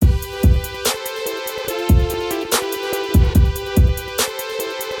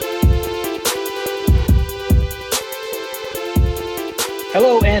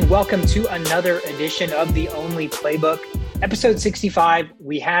welcome to another edition of The Only Playbook. Episode 65,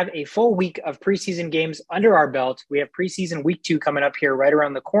 we have a full week of preseason games under our belt. We have preseason week 2 coming up here right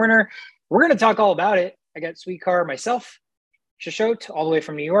around the corner. We're going to talk all about it. I got Sweetcar, myself, Shashot, all the way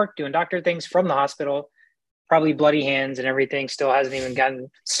from New York, doing doctor things from the hospital. Probably bloody hands and everything, still hasn't even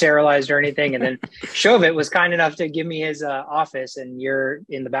gotten sterilized or anything. And then Shovit was kind enough to give me his office, and you're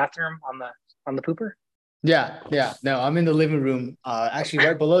in the bathroom on the pooper? Yeah. No, I'm in the living room, actually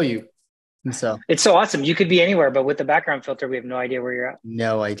right below you. And so it's so awesome. You could be anywhere, but with the background filter, we have no idea where you're at.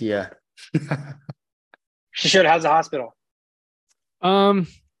 No idea. Shashot, how's the hospital?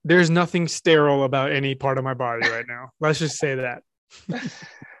 There's nothing sterile about any part of my body right now. Let's just say that.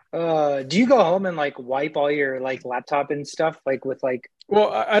 Do you go home and wipe all your laptop and stuff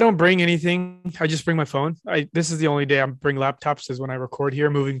Well, I don't bring anything. I just bring my phone. This is the only day I bring laptops is when I record here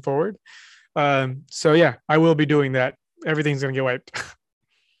moving forward. So yeah, I will be doing that. Everything's going to get wiped.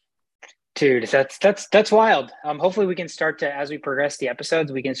 Dude, that's wild. Hopefully we can start to, as we progress the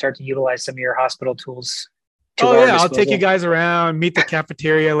episodes, we can start to utilize some of your hospital tools. I'll take you guys around, meet the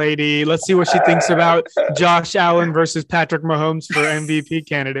cafeteria lady. Let's see what she thinks about Josh Allen versus Patrick Mahomes for MVP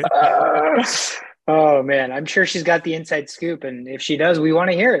candidate. Oh man, I'm sure she's got the inside scoop, and if she does, we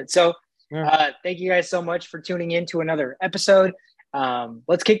want to hear it. So thank you guys so much for tuning in to another episode.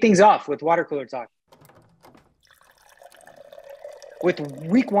 Let's kick things off with water cooler talk. With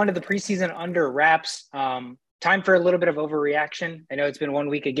week 1 of the preseason under wraps, time for a little bit of overreaction. I know it's been 1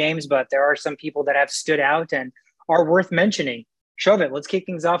 week of games, but there are some people that have stood out and are worth mentioning. Shovit, let's kick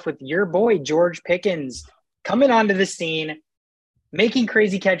things off with your boy, George Pickens, coming onto the scene, making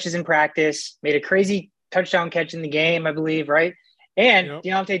crazy catches in practice, made a crazy touchdown catch in the game, I believe, right? And yep.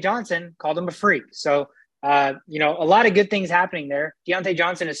 Deontay Johnson called him a freak. So, a lot of good things happening there. Deontay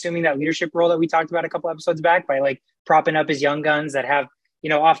Johnson assuming that leadership role that we talked about a couple episodes back by propping up his young guns that have,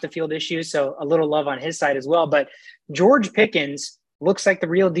 off the field issues. So a little love on his side as well. But George Pickens looks like the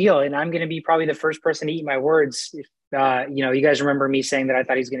real deal. And I'm going to be probably the first person to eat my words. If, you guys remember me saying that I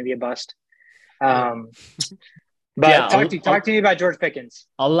thought he's going to be a bust. But yeah, talk to me about George Pickens.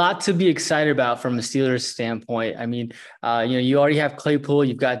 A lot to be excited about from a Steelers standpoint. I mean, you already have Claypool.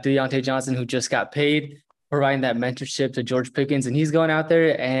 You've got Deontay Johnson, who just got paid, providing that mentorship to George Pickens, and he's going out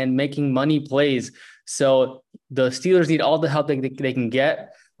there and making money plays. So the Steelers need all the help they can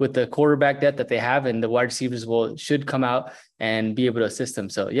get with the quarterback depth that they have, and the wide receivers should come out and be able to assist them.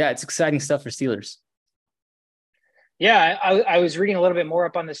 So yeah, it's exciting stuff for Steelers. Yeah, I was reading a little bit more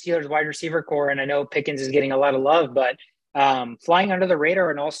up on the Steelers wide receiver core, and I know Pickens is getting a lot of love, but flying under the radar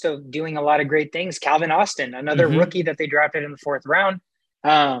and also doing a lot of great things. Calvin Austin, another rookie that they drafted in the 4th round.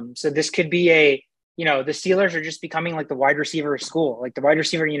 So this could be the Steelers are just becoming like the wide receiver school, like the wide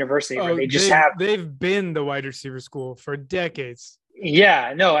receiver university. Where they've been the wide receiver school for decades.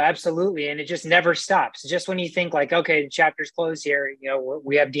 Yeah, no, absolutely. And it just never stops. Just when you think okay, the chapter's closed here,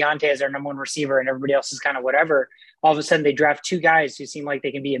 we have Deontay as our number 1 receiver and everybody else is kind of whatever. All of a sudden they draft 2 guys who seem like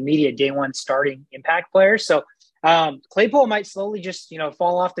they can be immediate day 1 starting impact players. So Claypool might slowly just,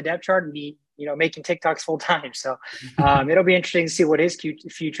 fall off the depth chart and be, making TikToks full time. So it'll be interesting to see what his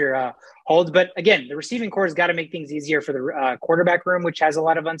future holds. But again, the receiving core has got to make things easier for the quarterback room, which has a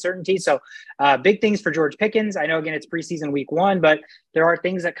lot of uncertainty. So big things for George Pickens. I know, again, it's preseason week 1, but there are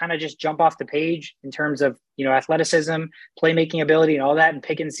things that kind of just jump off the page in terms of, athleticism, playmaking ability and all that. And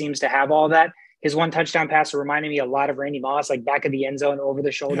Pickens seems to have all that. His 1 touchdown pass reminded me a lot of Randy Moss, back of the end zone, over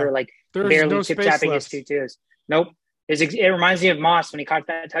the shoulder, barely tip-tapping his 2-2s. Nope. It reminds me of Moss when he caught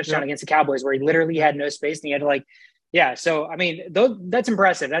that touchdown against the Cowboys, where he literally had no space and he had to So, I mean, that's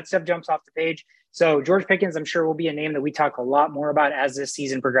impressive. That stuff jumps off the page. So George Pickens, I'm sure, will be a name that we talk a lot more about as this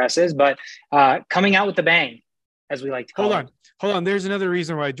season progresses, but coming out with the bang, as we like to call it. Hold on. There's another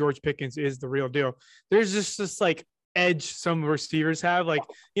reason why George Pickens is the real deal. There's just this edge some receivers have,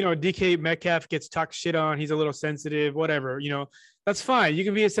 DK Metcalf gets talked shit on. He's a little sensitive, whatever, that's fine. You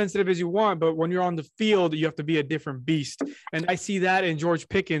can be as sensitive as you want, but when you're on the field, you have to be a different beast. And I see that in George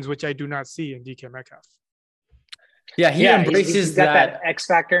Pickens, which I do not see in DK Metcalf. Yeah, he embraces he's got that X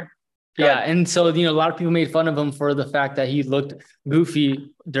factor. Yeah, and so, a lot of people made fun of him for the fact that he looked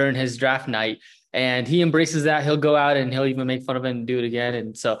goofy during his draft night. And he embraces that. He'll go out and he'll even make fun of it and do it again.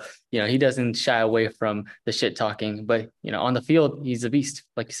 And so, he doesn't shy away from the shit talking. But, on the field, he's a beast,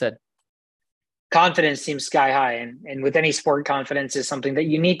 like you said. Confidence seems sky high. And with any sport, confidence is something that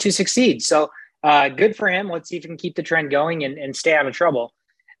you need to succeed. So good for him. Let's see if he can keep the trend going and stay out of trouble.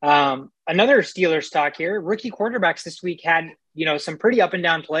 Another Steelers talk here. Rookie quarterbacks this week had, some pretty up and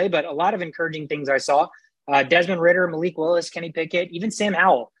down play, but a lot of encouraging things I saw. Desmond Ridder, Malik Willis, Kenny Pickett, even Sam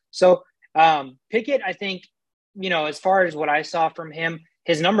Howell. So Pickett, I think, as far as what I saw from him,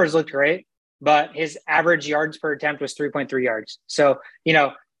 his numbers looked great, but his average yards per attempt was 3.3 yards. So,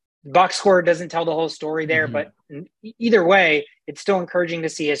 box score doesn't tell the whole story there, but either way, it's still encouraging to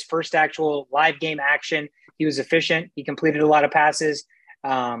see his first actual live game action. He was efficient. He completed a lot of passes.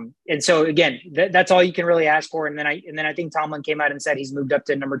 And so again, that's all you can really ask for. And then I think Tomlin came out and said he's moved up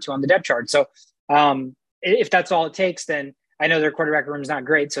to number 2 on the depth chart. So if that's all it takes, then I know their quarterback room is not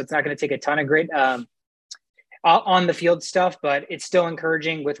great. So it's not going to take a ton of great on the field stuff, but it's still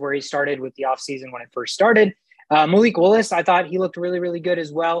encouraging with where he started with the offseason when it first started. Malik Willis, I thought he looked really, really good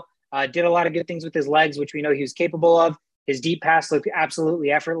as well. Did a lot of good things with his legs, which we know he was capable of. His deep pass looked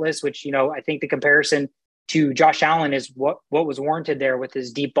absolutely effortless, which, I think the comparison to Josh Allen is what was warranted there with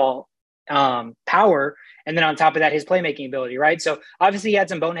his deep ball power. And then on top of that, his playmaking ability, right? So obviously he had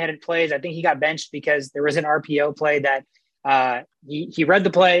some boneheaded plays. I think he got benched because there was an RPO play that he read the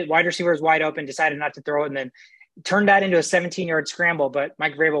play, wide receiver was wide open, decided not to throw it, and then turned that into a 17-yard scramble. But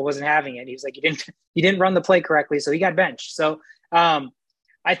Mike Vrabel wasn't having it. He was like, you didn't run the play correctly, so he got benched. So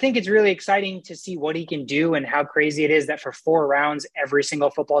I think it's really exciting to see what he can do and how crazy it is that for 4 rounds, every single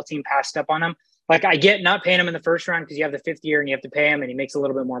football team passed up on him. Like, I get not paying him in the first round because you have the 5th year and you have to pay him and he makes a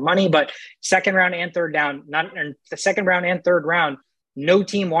little bit more money, but second round and third round, no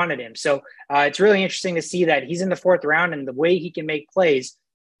team wanted him. So it's really interesting to see that he's in the 4th round, and the way he can make plays,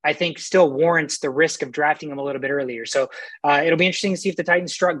 I think, still warrants the risk of drafting him a little bit earlier. So it'll be interesting to see if the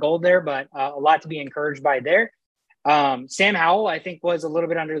Titans struck gold there, but a lot to be encouraged by there. Sam Howell, I think, was a little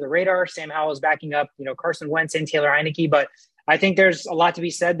bit under the radar. Sam Howell is backing up, Carson Wentz and Taylor Heineke, but I think there's a lot to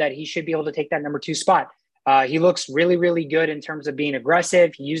be said that he should be able to take that number 2 spot. He looks really, really good in terms of being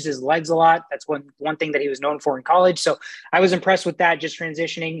aggressive. He uses legs a lot. That's one thing that he was known for in college. So I was impressed with that, just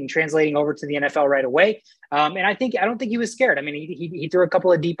transitioning and translating over to the NFL right away. And I don't think he was scared. I mean, he threw a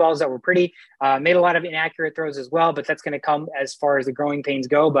couple of deep balls that were pretty, made a lot of inaccurate throws as well, but that's going to come as far as the growing pains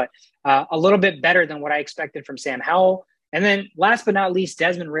go. But a little bit better than what I expected from Sam Howell. And then last but not least,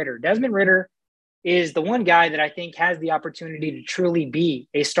 Desmond Ridder. Desmond Ridder is the one guy that I think has the opportunity to truly be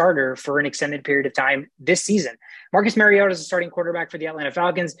a starter for an extended period of time this season. Marcus Mariota is the starting quarterback for the Atlanta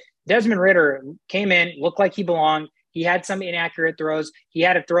Falcons. Desmond Ridder came in, looked like he belonged. He had some inaccurate throws. He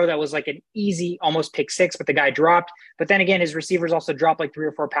had a throw that was like an easy, almost pick 6, but the guy dropped. But then again, his receivers also dropped like 3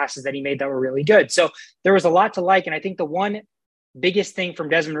 or 4 passes that he made that were really good. So there was a lot to like. And I think the one biggest thing from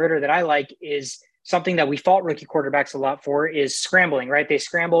Desmond Ridder that I like is something that we fault rookie quarterbacks a lot for, is scrambling, right? They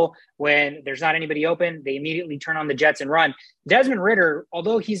scramble when there's not anybody open. They immediately turn on the jets and run. Desmond Ridder,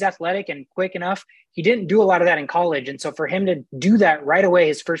 although he's athletic and quick enough, he didn't do a lot of that in college. And so for him to do that right away,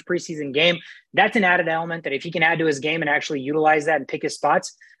 his first preseason game, that's an added element that if he can add to his game and actually utilize that and pick his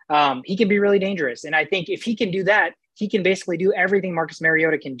spots, he can be really dangerous. And I think if he can do that, he can basically do everything Marcus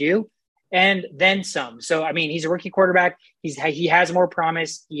Mariota can do, and then some. So, I mean, he's a rookie quarterback. He has more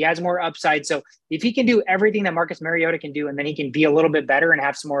promise. He has more upside. So if he can do everything that Marcus Mariota can do, and then he can be a little bit better and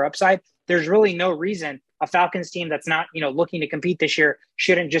have some more upside, there's really no reason a Falcons team that's not, looking to compete this year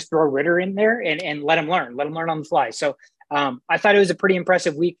shouldn't just throw Ridder in there and let him learn on the fly. So I thought it was a pretty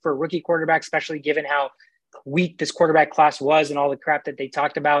impressive week for a rookie quarterback, especially given how weak this quarterback class was and all the crap that they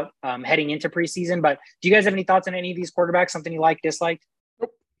talked about heading into preseason. But do you guys have any thoughts on any of these quarterbacks? Something you like, disliked?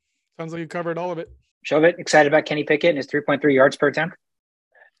 Sounds like you covered all of it. Shovit, excited about Kenny Pickett and his 3.3 yards per attempt?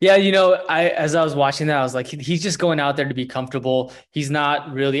 Yeah, as I was watching that, I was like, he's just going out there to be comfortable. He's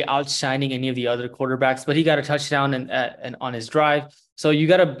not really outshining any of the other quarterbacks, but he got a touchdown and on his drive. So you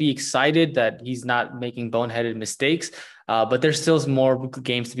got to be excited that he's not making boneheaded mistakes. But there's still more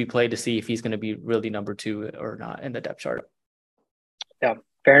games to be played to see if he's going to be really number 2 or not in the depth chart. Yeah,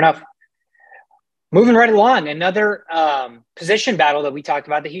 fair enough. Moving right along, another position battle that we talked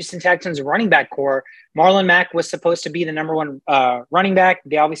about, the Houston Texans running back core. Marlon Mack was supposed to be the number 1 running back.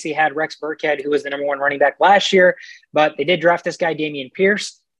 They obviously had Rex Burkhead, who was the number 1 running back last year, but they did draft this guy, Dameon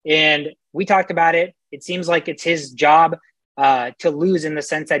Pierce. And we talked about it. It seems like it's his job to lose, in the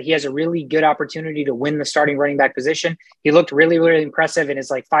sense that he has a really good opportunity to win the starting running back position. He looked really, really impressive in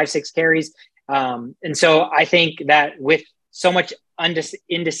his 5-6 carries. And so I think that with so much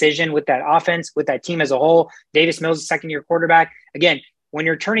indecision with that offense, with that team as a whole, Davis Mills, a 2nd-year quarterback. Again, when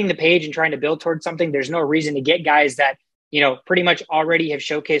you're turning the page and trying to build towards something, there's no reason to get guys that, pretty much already have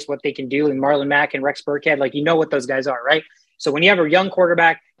showcased what they can do in Marlon Mack and Rex Burkhead. What those guys are, right? So when you have a young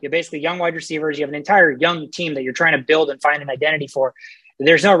quarterback, you have basically young wide receivers, you have an entire young team that you're trying to build and find an identity for.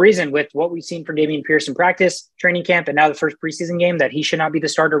 There's no reason, with what we've seen from Dameon Pierce in practice, training camp, and now the first preseason game, that he should not be the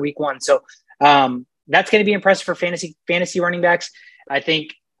starter week 1. So that's going to be impressive for fantasy running backs. I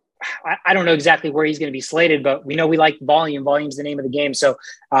think, I don't know exactly where he's going to be slated, but we know we like volume. Volume's the name of the game. So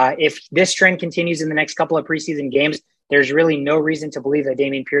if this trend continues in the next couple of preseason games, there's really no reason to believe that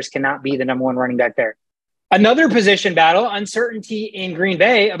Dameon Pierce cannot be the number one running back there. Another position battle, uncertainty in Green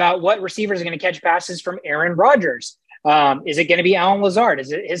Bay about what receivers are going to catch passes from Aaron Rodgers. Is it going to be Allen Lazard?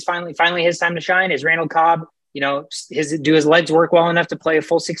 Is it finally his time to shine? Is Randall Cobb, do his legs work well enough to play a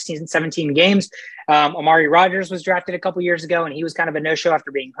full 16, 17 games? Amari Rodgers was drafted a couple years ago, and he was kind of a no-show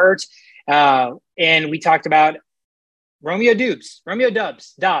after being hurt. And we talked about Romeo Doubs.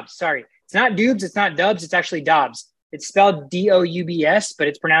 Sorry. It's not Doubs. It's not Dubs. It's actually Dobbs. It's spelled Doubs, but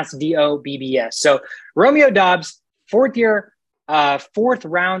it's pronounced Dobbs. So Romeo Doubs, fourth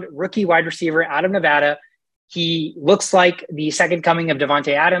round rookie wide receiver out of Nevada. He looks like the second coming of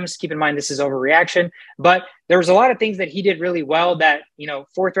Devontae Adams. Keep in mind, this is overreaction, but there was a lot of things that he did really well that,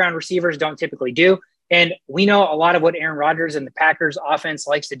 fourth round receivers don't typically do. And we know a lot of what Aaron Rodgers and the Packers offense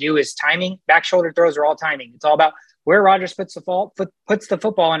likes to do is timing. Back shoulder throws are all timing. It's all about where Rodgers puts the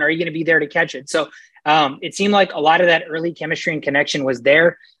football and are you going to be there to catch it? So it seemed like a lot of that early chemistry and connection was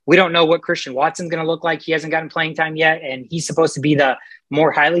there. We don't know what Christian Watson's going to look like. He hasn't gotten playing time yet, and he's supposed to be the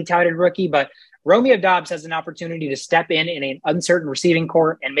more highly touted rookie. But Romeo Doubs has an opportunity to step in an uncertain receiving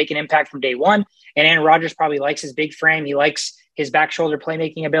corps and make an impact from day one. And Aaron Rodgers probably likes his big frame. He likes his back shoulder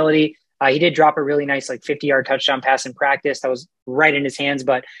playmaking ability. He did drop a really nice 50-yard touchdown pass in practice that was right in his hands.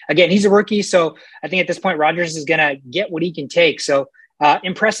 But again, he's a rookie. So I think at this point, Rodgers is going to get what he can take. So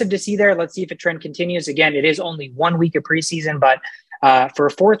impressive to see there. Let's see if a trend continues. Again, it is only 1 week of preseason, but for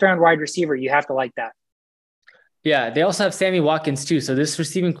a fourth round wide receiver, you have to like that. Yeah, they also have Sammy Watkins too. So this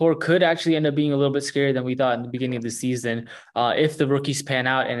receiving core could actually end up being a little bit scarier than we thought in the beginning of the season. If the rookies pan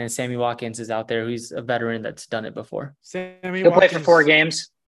out and then Sammy Watkins is out there, who's a veteran that's done it before. He'll play for 4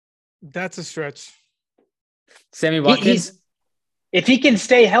 games. That's a stretch. Sammy Watkins? If he can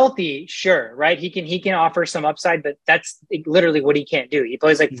stay healthy, sure, right? He can offer some upside, but that's literally what he can't do. He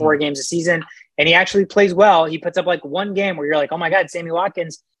plays 4 games a season, and he actually plays well. He puts up 1 game where you're like, oh my God, Sammy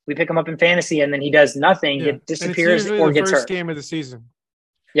Watkins, we pick him up in fantasy, and then he does nothing. It disappears or gets hurt. First game of the season.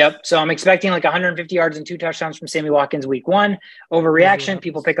 Yep. So I'm expecting 150 yards and 2 touchdowns from Sammy Watkins week 1. Overreaction,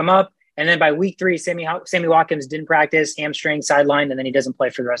 people pick him up. And then by week 3, Sammy Watkins didn't practice, hamstring, sidelined, and then he doesn't play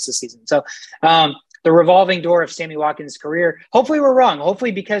for the rest of the season. So the revolving door of Sammy Watkins' career, hopefully we're wrong.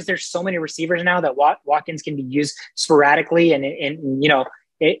 Hopefully because there's so many receivers now that Watkins can be used sporadically and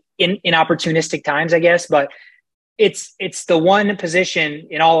in opportunistic times, I guess. But it's the one position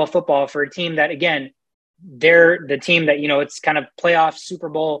in all of football for a team that, again, they're the team that, it's kind of playoff Super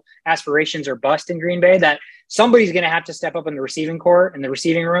Bowl aspirations or bust in Green Bay, that somebody's going to have to step up in the receiving corps, in the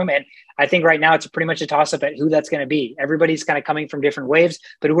receiving room. And I think right now it's pretty much a toss up at who that's going to be. Everybody's kind of coming from different waves,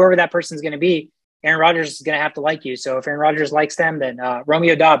 but whoever that person's going to be, Aaron Rodgers is going to have to like you. So if Aaron Rodgers likes them, then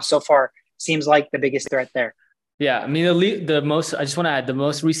Romeo Doubs so far seems like the biggest threat there. Yeah, I mean, I just want to add, the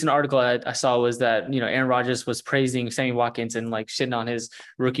most recent article I saw was that, Aaron Rodgers was praising Sammy Watkins and shitting on his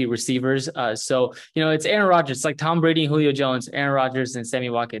rookie receivers. So, it's Aaron Rodgers. It's like Tom Brady and Julio Jones, Aaron Rodgers and Sammy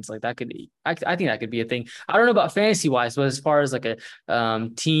Watkins. I think that could be a thing. I don't know about fantasy wise, but as far as a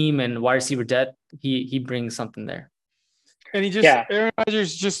team and wide receiver depth, he brings something there. And Aaron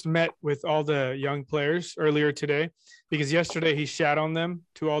Rodgers just met with all the young players earlier today, because yesterday he shat on them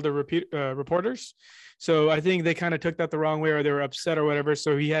to all the reporters. So I think they kind of took that the wrong way, or they were upset or whatever.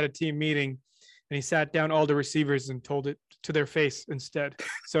 So he had a team meeting and he sat down all the receivers and told it to their face instead.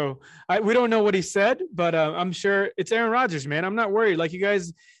 So we don't know what he said, but I'm sure it's Aaron Rodgers, man. I'm not worried. You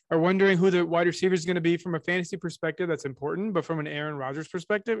guys are wondering who the wide receiver is going to be from a fantasy perspective. That's important. But from an Aaron Rodgers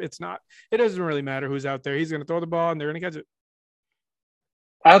perspective, it's not. It doesn't really matter who's out there. He's going to throw the ball and they're going to catch it.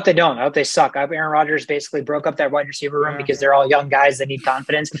 I hope they don't. I hope they suck. I hope Aaron Rodgers basically broke up that wide receiver room because they're all young guys that need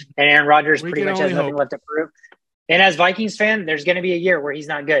confidence. And Aaron Rodgers pretty much has nothing left to prove. And as Vikings fan, there's going to be a year where he's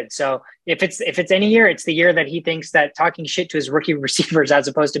not good. So if it's any year, it's the year that he thinks that talking shit to his rookie receivers, as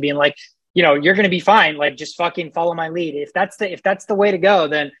opposed to being you're going to be fine. Just fucking follow my lead. If that's the way to go,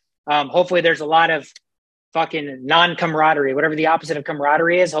 then hopefully there's a lot of fucking non-camaraderie, whatever the opposite of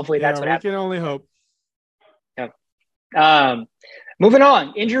camaraderie is. Hopefully that's what happens. We can only hope. Yeah. Moving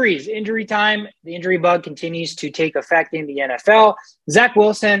on, injury time. The injury bug continues to take effect in the NFL. Zach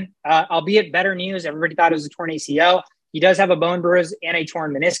Wilson, albeit better news. Everybody thought it was a torn ACL. He does have a bone bruise and a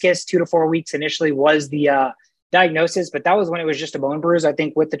torn meniscus. 2 to 4 weeks initially was the diagnosis, but that was when it was just a bone bruise. I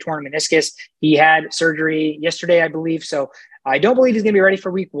think with the torn meniscus, he had surgery yesterday, I believe. So I don't believe he's going to be ready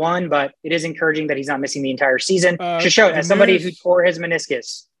for week 1, but it is encouraging that he's not missing the entire season. Shoshone, as somebody who tore his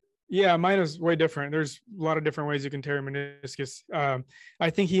meniscus. Yeah, mine is way different. There's a lot of different ways you can tear a meniscus. I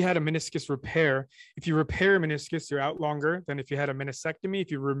think he had a meniscus repair. If you repair a meniscus, you're out longer than if you had a meniscectomy.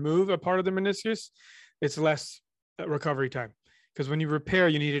 If you remove a part of the meniscus, it's less recovery time. because when you repair,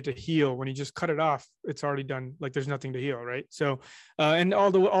 you need it to heal. When you just cut it off, it's already done. Like there's nothing to heal, right? So, and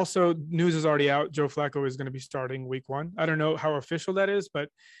although also news is already out, Joe Flacco is going to be starting week 1. I don't know how official that is, but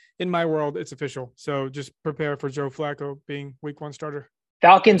in my world, it's official. So just prepare for Joe Flacco being week 1 starter.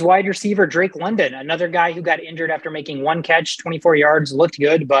 Falcons wide receiver Drake London, another guy who got injured after making 1 catch, 24 yards, looked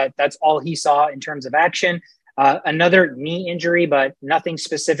good, but that's all he saw in terms of action. Another knee injury, but nothing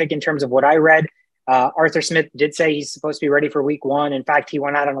specific in terms of what I read. Arthur Smith did say he's supposed to be ready for week 1. In fact, he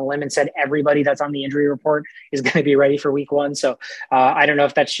went out on a limb and said everybody that's on the injury report is going to be ready for week 1. So I don't know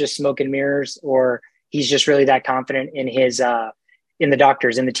if that's just smoke and mirrors or he's just really that confident in his in the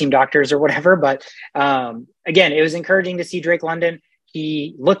doctors, in the team doctors or whatever. But again, it was encouraging to see Drake London.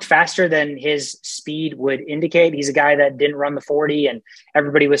 He looked faster than his speed would indicate. He's a guy that didn't run the 40, and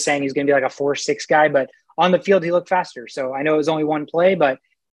everybody was saying he's going to be like a 4.6 guy, but on the field, he looked faster. So I know it was only 1 play, but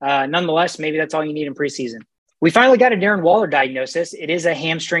nonetheless, maybe that's all you need in preseason. We finally got a Darren Waller diagnosis. It is a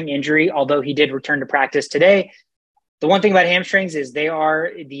hamstring injury, although he did return to practice today. The one thing about hamstrings is they are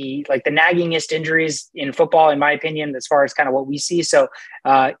the naggingest injuries in football, in my opinion, as far as kind of what we see. So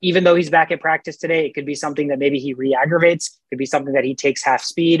even though he's back at practice today, it could be something that maybe he re-aggravates. It could be something that he takes half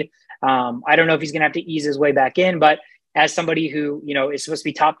speed. I don't know if he's going to have to ease his way back in, but as somebody who, is supposed to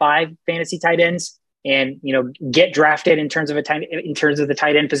be top 5 fantasy tight ends and, get drafted in terms of the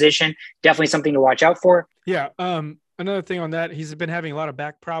tight end position, definitely something to watch out for. Yeah. Another thing on that, he's been having a lot of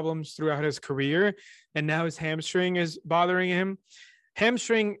back problems throughout his career, and now his hamstring is bothering him.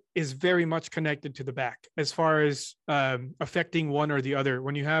 Hamstring is very much connected to the back as far as affecting one or the other.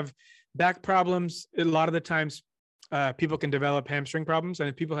 When you have back problems, a lot of the times people can develop hamstring problems. And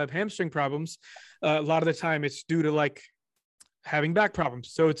if people have hamstring problems, a lot of the time it's due to like having back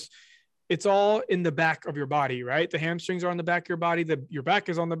problems. So it's all in the back of your body, right? The hamstrings are on the back of your body. Your back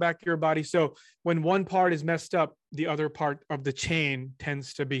is on the back of your body. So when one part is messed up, the other part of the chain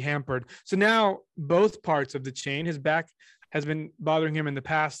tends to be hampered. So now both parts of the chain, his back has been bothering him in the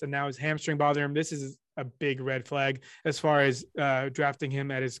past, and now his hamstring bothering him. This is a big red flag as far as drafting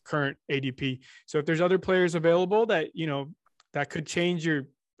him at his current ADP. So if there's other players available that, that could change your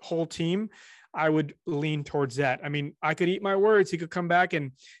whole team, I would lean towards that. I mean, I could eat my words. He could come back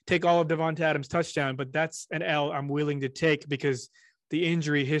and take all of Devonta Adams' touchdown, but that's an L I'm willing to take because the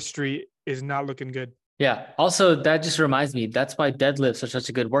injury history is not looking good. Yeah. Also, that just reminds me, that's why deadlifts are such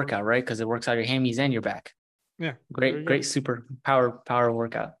a good workout, right? Because it works out your hammies and your back. Yeah. Great super power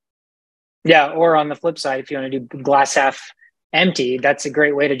workout. Yeah. Or on the flip side, if you want to do glass half empty, that's a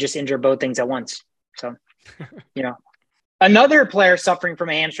great way to just injure both things at once. So, Another player suffering from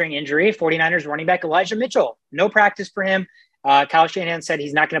a hamstring injury, 49ers running back Elijah Mitchell. No practice for him. Kyle Shanahan said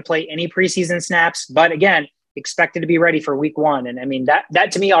he's not going to play any preseason snaps, but again, expected to be ready for week 1. And I mean,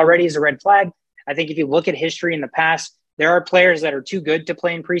 that to me already is a red flag. I think if you look at history in the past, there are players that are too good to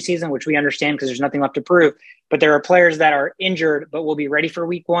play in preseason, which we understand because there's nothing left to prove. But there are players that are injured, but will be ready for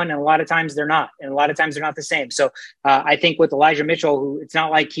week 1. And a lot of times they're not. And a lot of times they're not the same. So I think with Elijah Mitchell, who it's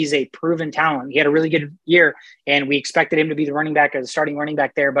not like he's a proven talent. He had a really good year and we expected him to be the running back or the starting running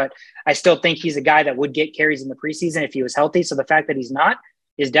back there. But I still think he's a guy that would get carries in the preseason if he was healthy. So the fact that he's not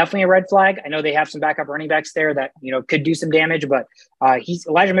is definitely a red flag. I know they have some backup running backs there that, could do some damage, but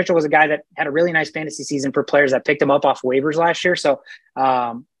Elijah Mitchell was a guy that had a really nice fantasy season for players that picked him up off waivers last year. So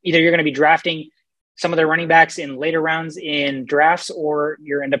either you're going to be drafting some of their running backs in later rounds in drafts, or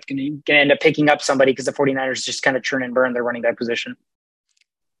you're going to end up picking up somebody because the 49ers just kind of churn and burn their running back position.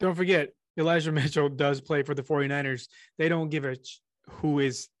 Don't forget, Elijah Mitchell does play for the 49ers. They don't give a who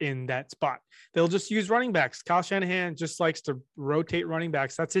is in that spot. They'll just use running backs. Kyle Shanahan just likes to rotate running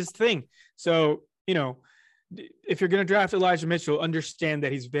backs. That's his thing. So, if you're going to draft Elijah Mitchell, understand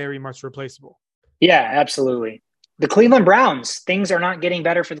that he's very much replaceable. Yeah, absolutely. The Cleveland Browns, things are not getting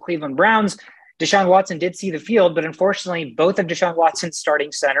better for the Cleveland Browns. Deshaun Watson did see the field, but unfortunately, both of Deshaun Watson's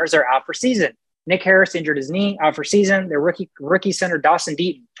starting centers are out for season. Nick Harris injured his knee, out for season. Their rookie center, Dawson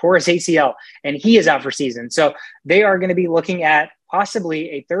Deaton, tore his ACL, and he is out for season. So they are going to be looking at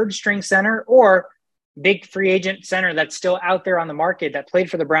possibly a third string center or big free agent center that's still out there on the market that played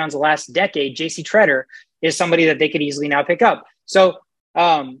for the Browns the last decade. JC Tretter is somebody that they could easily now pick up. So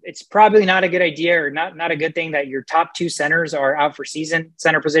it's probably not a good idea or not a good thing that your top 2 centers are out for season.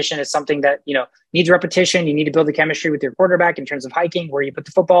 Center position is something that, needs repetition. You need to build the chemistry with your quarterback in terms of hiking, where you put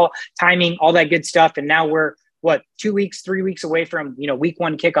the football, timing, all that good stuff. And now we're 3 weeks away from, week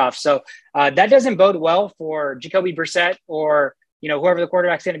 1 kickoff. So that doesn't bode well for Jacoby Brissett or, whoever the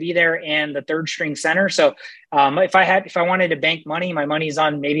quarterback's going to be there and the third string center. So if I wanted to bank money, my money's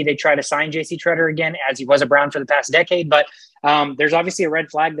on maybe they try to sign JC Tretter again, as he was a Brown for the past decade. But there's obviously a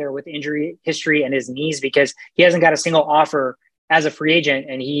red flag there with injury history and his knees, because he hasn't got a single offer as a free agent,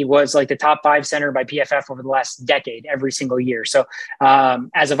 and he was like the top 5 center by PFF over the last decade, every single year. So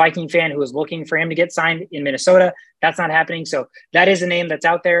as a Viking fan who was looking for him to get signed in Minnesota, that's not happening. So that is a name that's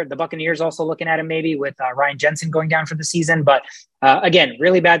out there. The Buccaneers also looking at him maybe with Ryan Jensen going down for the season. But again,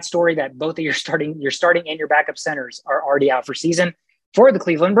 really bad story that both of your starting and your backup centers are already out for season for the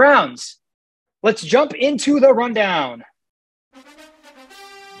Cleveland Browns. Let's jump into the rundown.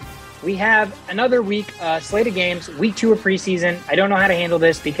 We have another week, slate of games, week 2 of preseason. I don't know how to handle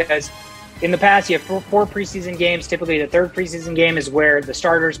this because in the past you have four preseason games. Typically the third preseason game is where the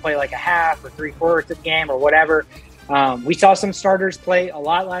starters play like a half or 3/4 of the game or whatever. We saw some starters play a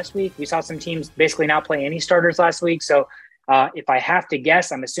lot last week. We saw some teams basically not play any starters last week. So if I have to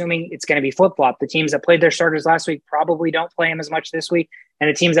guess, I'm assuming it's going to be flip-flop. The teams that played their starters last week probably don't play them as much this week. And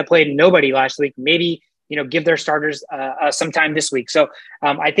the teams that played nobody last week, maybe give their starters some time this week. So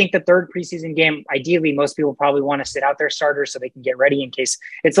I think the third preseason game, ideally, most people probably want to sit out their starters so they can get ready in case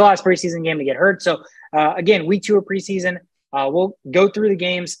it's the last preseason game to get hurt. So again, week 2 of preseason, we'll go through the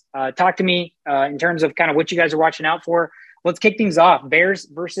games. Talk to me in terms of kind of what you guys are watching out for. Let's kick things off. Bears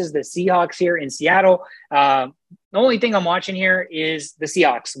versus the Seahawks here in Seattle. The only thing I'm watching here is the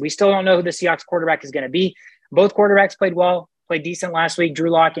Seahawks. We still don't know who the Seahawks quarterback is going to be. Both quarterbacks played decent last week, Drew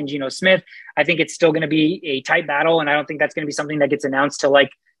Lock and Geno Smith. I think it's still going to be a tight battle, and I don't think that's going to be something that gets announced till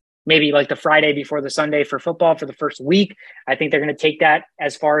maybe the Friday before the Sunday for football for the first week. I think they're going to take that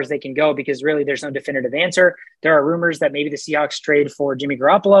as far as they can go because really there's no definitive answer. There are rumors that maybe the Seahawks trade for Jimmy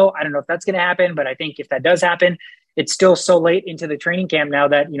Garoppolo. I don't know if that's going to happen, but I think if that does happen, it's still so late into the training camp now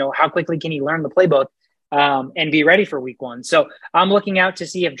that, how quickly can he learn the playbook and be ready for week 1. So I'm looking out to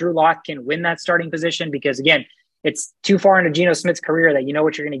see if Drew Lock can win that starting position because, again, it's too far into Geno Smith's career that you know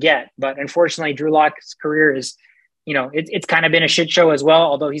what you're going to get. But unfortunately, Drew Lock's career is, it's kind of been a shit show as well,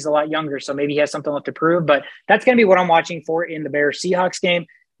 although he's a lot younger. So maybe he has something left to prove. But that's going to be what I'm watching for in the Bears-Seahawks game.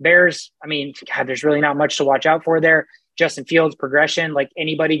 Bears, God, there's really not much to watch out for there. Justin Fields' progression, like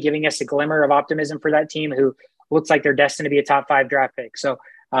anybody giving us a glimmer of optimism for that team who looks like they're destined to be a top 5 draft pick. So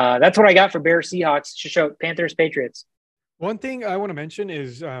that's what I got for Bears-Seahawks. Show Panthers-Patriots. One thing I want to mention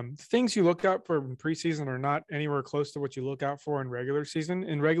is things you look out for in preseason are not anywhere close to what you look out for in regular season.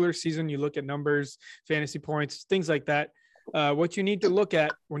 In regular season, you look at numbers, fantasy points, things like that. What you need to look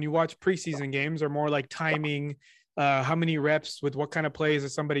at when you watch preseason games are more like timing, how many reps with what kind of plays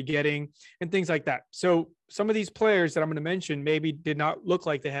is somebody getting, and things like that. So some of these players that I'm going to mention maybe did not look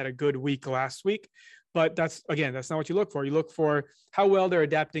like they had a good week last week, but that's not what you look for. You look for how well they're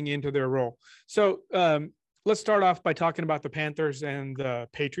adapting into their role. So let's start off by talking about the Panthers and the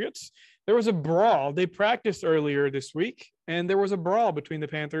Patriots. There was a brawl. They practiced earlier this week, and there was a brawl between the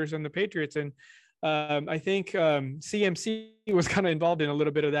Panthers and the Patriots. And I think CMC was kind of involved in a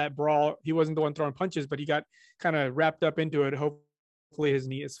little bit of that brawl. He wasn't the one throwing punches, but he got kind of wrapped up into it. Hopefully his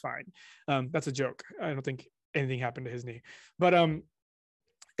knee is fine. That's a joke. I don't think anything happened to his knee. But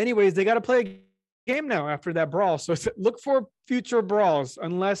anyways, they got to play game now after that brawl. So look for future brawls.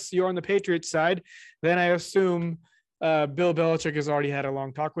 Unless you're on the Patriots side, then I assume Bill Belichick has already had a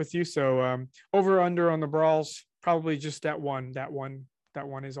long talk with you. So over under on the brawls, probably just that one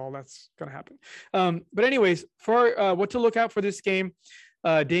is all that's going to happen. But anyways, for what to look out for this game,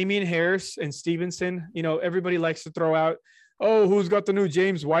 Damian Harris and Stevenson, everybody likes to throw out, oh, who's got the new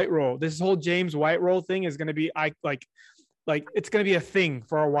James White role? This whole James White role thing is going to be like it's going to be a thing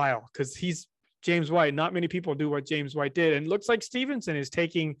for a while because he's James White. Not many people do what James White did. And it looks like Stevenson is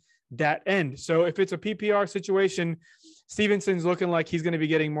taking that end. So if it's a PPR situation, Stevenson's looking like he's going to be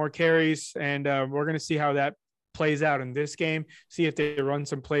getting more carries. And we're going to see how that plays out in this game. See if they run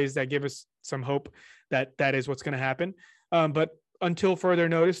some plays that give us some hope that that is what's going to happen. But until further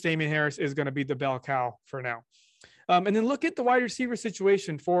notice, Damian Harris is going to be the bell cow for now. And then look at the wide receiver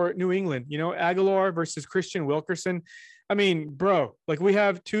situation for New England, Aguilar versus Christian Wilkerson. Bro, we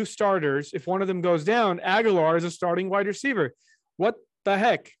have 2 starters. If one of them goes down, Aguilar is a starting wide receiver. What the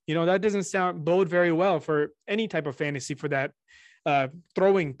heck? That doesn't bode very well for any type of fantasy for that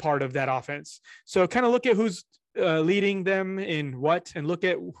throwing part of that offense. So kind of look at who's leading them in what, and look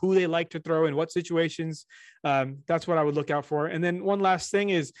at who they like to throw in what situations. That's what I would look out for. And then one last thing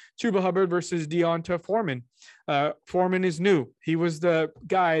is Chuba Hubbard versus Deonta Foreman. Foreman is new. He was the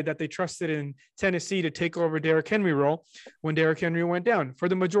guy that they trusted in Tennessee to take over Derrick Henry role when Derrick Henry went down for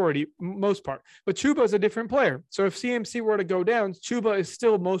the most part. But Chuba is a different player. So if CMC were to go down, Chuba is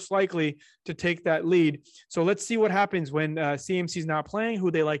still most likely to take that lead. So let's see what happens when CMC is not playing,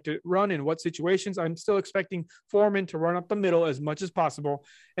 who they like to run in what situations. I'm still expecting Foreman to run up the middle as much as possible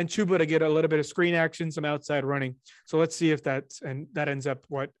and Chuba to get a little bit of screen action, some outside running. So let's see if that ends up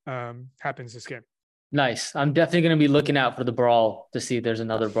what happens this game. Nice. I'm definitely going to be looking out for the brawl to see if there's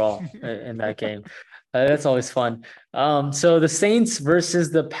another brawl in that game. That's always fun. So the Saints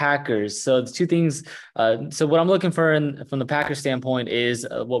versus the Packers. So the two things. So what I'm looking for from the Packers standpoint is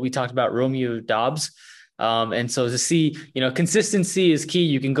what we talked about, Romeo Dobbs. And so to see, consistency is key.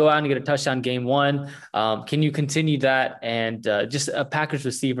 You can go out and get a touchdown game one. Can you continue that? And just a Packers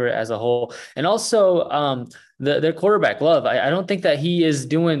receiver as a whole. And also their quarterback, Love. I don't think that he is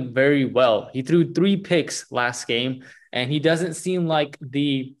doing very well. He threw 3 picks last game, and he doesn't seem like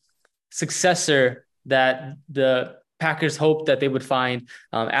the successor that the Packers hoped that they would find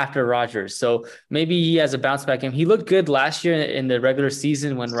after Rodgers. So maybe he has a bounce back game. He looked good last year in the regular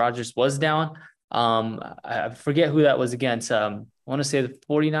season when Rodgers was down. I forget who that was against. I want to say the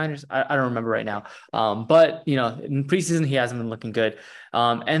 49ers. I don't remember right now. But in preseason, he hasn't been looking good.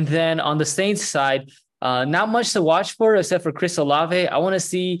 And then on the Saints side, not much to watch for except for Chris Olave. I want to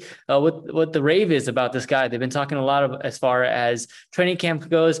see what the rave is about this guy. They've been talking a lot of as far as training camp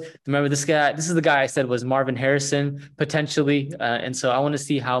goes. Remember this guy? This is the guy I said was Marvin Harrison potentially, and so I want to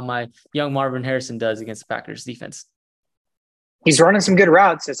see how my young Marvin Harrison does against the Packers defense. He's running some good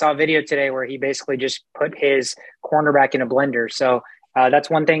routes. I saw a video today where he basically just put his cornerback in a blender. So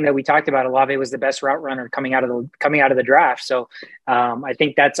that's one thing that we talked about. Olave was the best route runner coming out of the draft. So I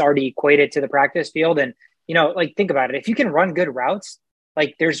think that's already equated to the practice field. And think about it. If you can run good routes,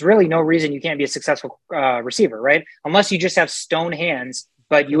 there's really no reason you can't be a successful receiver, right? Unless you just have stone hands.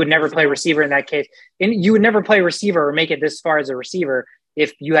 But you would never play receiver in that case. And you would never play receiver or make it this far as a receiver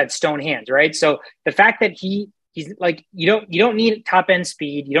if you had stone hands, right? So the fact that he's like, you don't need top end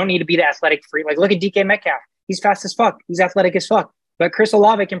speed. You don't need to be the athletic freak. Look at DK Metcalf. He's fast as fuck. He's athletic as fuck. But Chris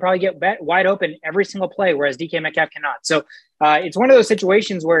Olave can probably get wide open every single play, whereas DK Metcalf cannot. So it's one of those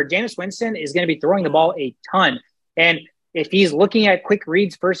situations where Jameis Winston is going to be throwing the ball a ton. And if he's looking at quick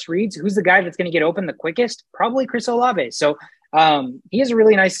reads, first reads, who's the guy that's going to get open the quickest? Probably Chris Olave. So he has a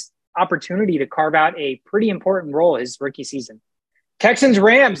really nice opportunity to carve out a pretty important role his rookie season. Texans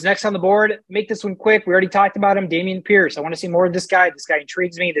Rams next on the board. Make this one quick. We already talked about him, Dameon Pierce. I want to see more of this guy. This guy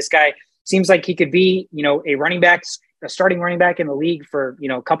intrigues me. This guy seems like he could be, a starting running back in the league for,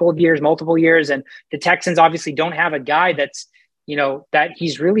 a couple of years, multiple years. And the Texans obviously don't have a guy that's, that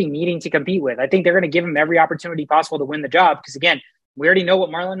he's really needing to compete with. I think they're going to give him every opportunity possible to win the job. Because again, we already know what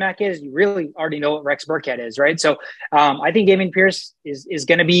Marlon Mack is. You really already know what Rex Burkhead is, right? So I think Dameon Pierce is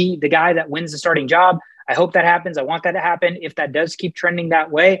going to be the guy that wins the starting job. I hope that happens. I want that to happen. If that does keep trending that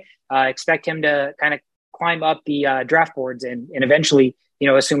way, expect him to kind of climb up the draft boards and eventually,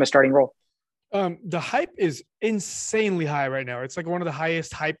 assume a starting role. The hype is insanely high right now. It's like one of the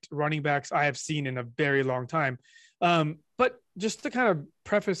highest hyped running backs I have seen in a very long time. But just to kind of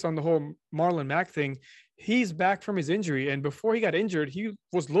preface on the whole Marlon Mack thing, he's back from his injury. And before he got injured, he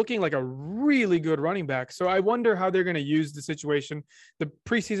was looking like a really good running back. So I wonder how they're going to use the situation. The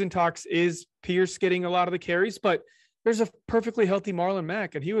preseason talks is Pierce getting a lot of the carries, but there's a perfectly healthy Marlon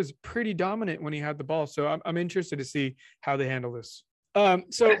Mack, and he was pretty dominant when he had the ball. So I'm interested to see how they handle this.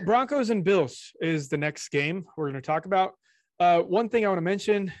 So Broncos and Bills is the next game we're going to talk about. One thing I want to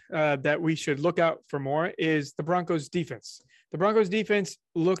mention that we should look out for more is the Broncos defense. The Broncos defense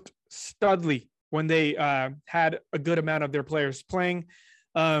looked studly when they had a good amount of their players playing.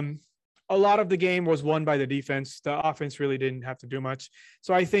 A lot of the game was won by the defense. The offense really didn't have to do much.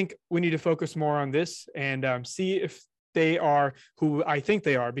 So I think we need to focus more on this and see if they are who I think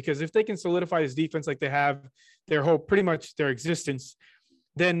they are, because if they can solidify this defense like they have their whole, pretty much their existence,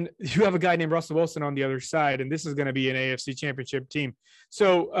 then you have a guy named Russell Wilson on the other side, and this is going to be an AFC championship team.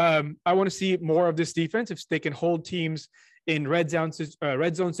 So I want to see more of this defense. If they can hold teams in red zone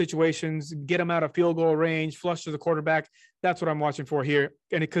situations, get them out of field goal range, flush to the quarterback, that's what I'm watching for here.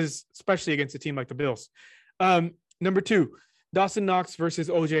 And because especially against a team like the Bills. Number 2, Dawson Knox versus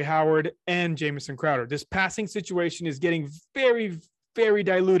OJ Howard and Jamison Crowder. This passing situation is getting very, very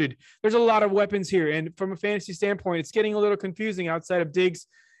diluted. There's a lot of weapons here. And from a fantasy standpoint, it's getting a little confusing outside of Diggs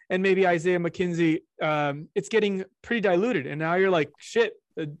and maybe Isaiah McKenzie. It's getting pretty diluted. And now you're like, shit,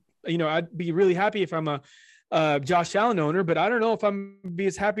 I'd be really happy if I'm a Josh Allen owner, but I don't know if I'm be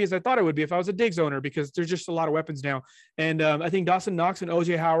as happy as I thought I would be if I was a Diggs owner, because there's just a lot of weapons now. And I think Dawson Knox and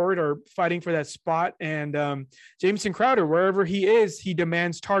OJ Howard are fighting for that spot. And Jamison Crowder, wherever he is, he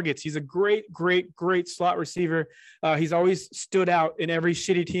demands targets. He's a great, great, great slot receiver. He's always stood out in every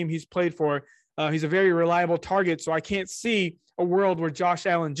shitty team he's played for. He's a very reliable target. So I can't see a world where Josh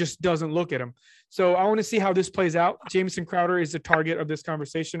Allen just doesn't look at him. So I want to see how this plays out. Jamison Crowder is the target of this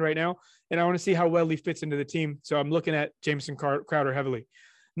conversation right now, and I want to see how well he fits into the team. So I'm looking at Jamison Crowder heavily.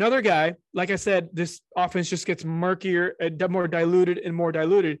 Another guy, like I said, this offense just gets murkier, more diluted and more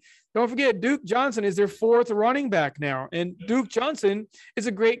diluted. Don't forget, Duke Johnson is their fourth running back now. And Duke Johnson is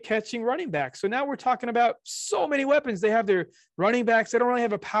a great catching running back. So now we're talking about so many weapons. They have their running backs. They don't really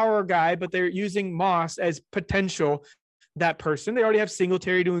have a power guy, but they're using Moss as potential that person. They already have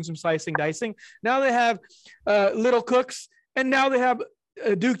Singletary doing some slicing, dicing. Now they have Little Cooks, and now they have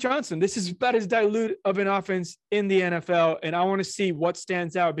Duke Johnson. This is about as dilute of an offense in the NFL, and I want to see what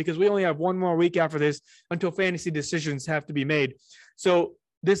stands out because we only have one more week after this until fantasy decisions have to be made. So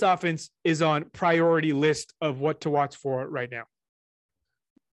this offense is on priority list of what to watch for right now.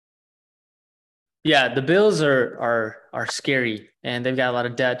 Yeah, the Bills are scary, and they've got a lot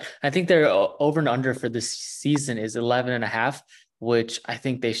of debt. I think their over and under for this season is 11.5, which I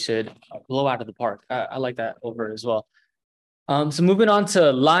think they should blow out of the park. I like that over as well. So moving on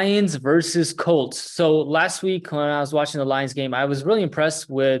to Lions versus Colts. So last week when I was watching the Lions game, I was really impressed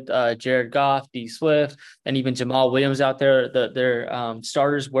with Jared Goff, D Swift, and even Jamal Williams out there. Their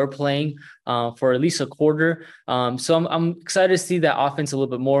starters were playing for at least a quarter. So I'm excited to see that offense a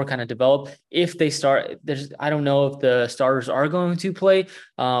little bit more kind of develop. If they start, I don't know if the starters are going to play,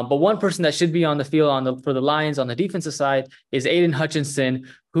 but one person that should be on the field for the Lions on the defensive side is Aiden Hutchinson,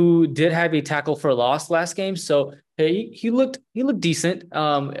 who did have a tackle for a loss last game. So he looked decent,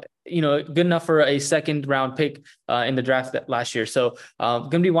 good enough for a second round pick in the draft last year. So going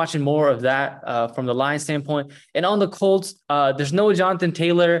to be watching more of that from the Lions standpoint. And on the Colts, there's no Jonathan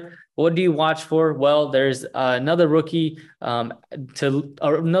Taylor. What do you watch for? Well, there's another rookie to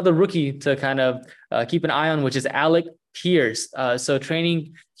kind of keep an eye on, which is Alec Pierce. So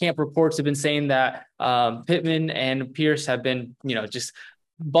training camp reports have been saying that Pittman and Pierce have been, just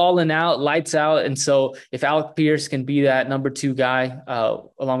balling out, lights out. And so if Alec Pierce can be that number 2 guy,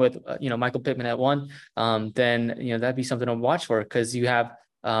 along with, Michael Pittman at 1, then, that'd be something to watch for because you have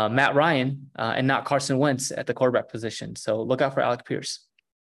Matt Ryan and not Carson Wentz at the quarterback position. So look out for Alec Pierce.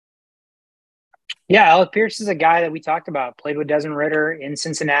 Yeah, Alec Pierce is a guy that we talked about, played with Desmond Ridder in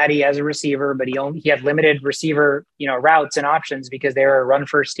Cincinnati as a receiver, but he had limited receiver, routes and options because they were a run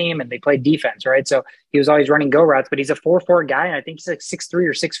first team and they played defense, right? So he was always running go routes, but he's a 4.4 guy, and I think he's like 6'3"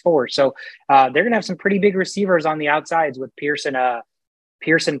 or 6'4". So they're going to have some pretty big receivers on the outsides with Pierce and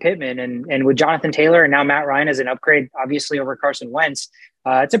Pittman and with Jonathan Taylor and now Matt Ryan as an upgrade, obviously over Carson Wentz.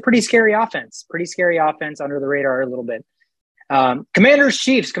 It's a pretty scary offense under the radar a little bit. Commanders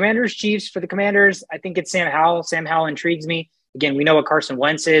Chiefs for the Commanders. I think it's Sam Howell. Sam Howell intrigues me. Again, we know what Carson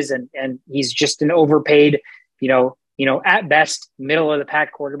Wentz is, and he's just an overpaid, at best middle of the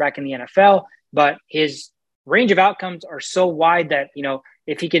pack quarterback in the NFL, but his range of outcomes are so wide that,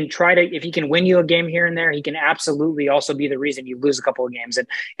 if he can win you a game here and there, he can absolutely also be the reason you lose a couple of games.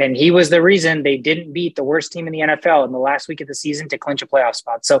 And he was the reason they didn't beat the worst team in the NFL in the last week of the season to clinch a playoff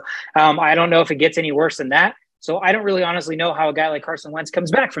spot. So I don't know if it gets any worse than that. So I don't really honestly know how a guy like Carson Wentz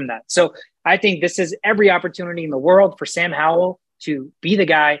comes back from that. So I think this is every opportunity in the world for Sam Howell to be the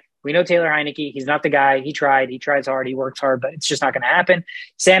guy. We know Taylor Heineke. He's not the guy. He tries hard. He works hard, but it's just not going to happen.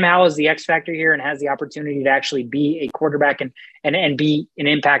 Sam Howell is the X factor here and has the opportunity to actually be a quarterback and be an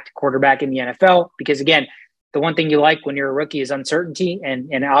impact quarterback in the NFL. Because again, the one thing you like when you're a rookie is uncertainty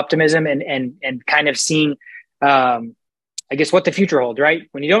and optimism and kind of seeing, I guess, what the future holds, right?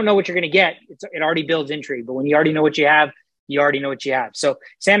 When you don't know what you're going to get, it already builds intrigue. But when you already know what you have, you already know what you have. So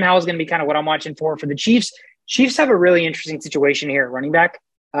Sam Howell is going to be kind of what I'm watching for the Chiefs. Chiefs have a really interesting situation here at running back.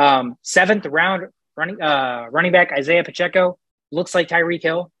 7th round running back Isaiah Pacheco looks like Tyreek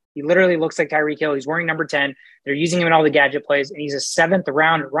Hill. He literally looks like Tyreek Hill. He's wearing number 10. They're using him in all the gadget plays, and he's a 7th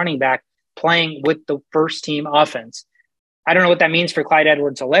round running back playing with the first team offense. I don't know what that means for Clyde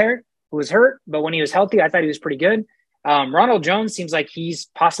Edwards-Helaire, who was hurt, but when he was healthy, I thought he was pretty good. Ronald Jones seems like he's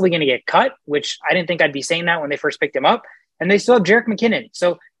possibly going to get cut, which I didn't think I'd be saying that when they first picked him up. And they still have Jerick McKinnon.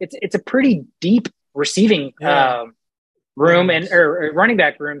 So it's a pretty deep receiving room or running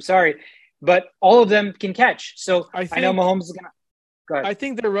back room. Sorry. But all of them can catch. So I know Mahomes is going to go ahead. I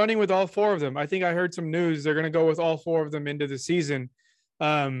think they're running with all 4 of them. I think I heard some news. They're going to go with all 4 of them into the season.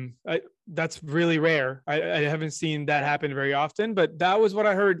 That's really rare. I haven't seen that happen very often, but that was what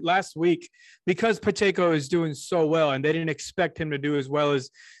I heard last week because Pacheco is doing so well and they didn't expect him to do as well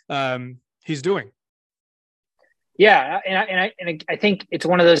as he's doing. Yeah. And I think it's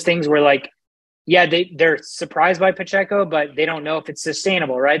one of those things where they're surprised by Pacheco, but they don't know if it's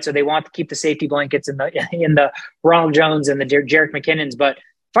sustainable. Right. So they want to keep the safety blankets in the Ronald Jones and the Jerick McKinnons. But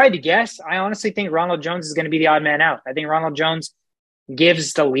if I had to guess, I honestly think Ronald Jones is going to be the odd man out. I think Ronald Jones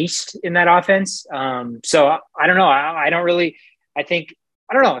gives the least in that offense. So I don't know. I don't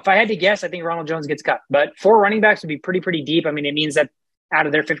know. If I had to guess, I think Ronald Jones gets cut, but 4 running backs would be pretty deep. I mean, it means that out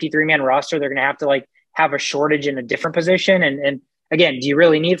of their 53-man roster, they're going to have to like have a shortage in a different position. And again, do you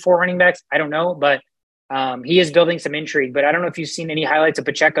really need 4 running backs? I don't know, but he is building some intrigue. But I don't know if you've seen any highlights of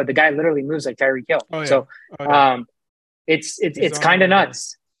Pacheco. The guy literally moves like Tyreek Hill. Oh, yeah. So it's kind of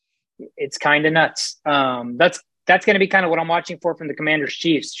nuts. It's kind of nuts. That's going to be kind of what I'm watching for from the Commanders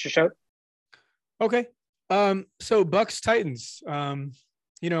Chiefs. Shishot. Okay. So Bucks Titans.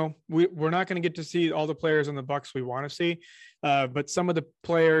 We're not going to get to see all the players on the Bucks we want to see, but some of the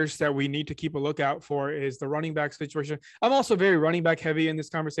players that we need to keep a lookout for is the running back situation. I'm also very running back heavy in this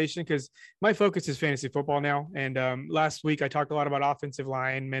conversation because my focus is fantasy football now. And last week I talked a lot about offensive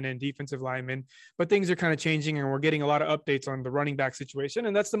linemen and defensive linemen, but things are kind of changing and we're getting a lot of updates on the running back situation,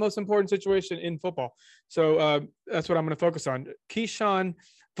 and that's the most important situation in football. So that's what I'm going to focus on. Keyshawn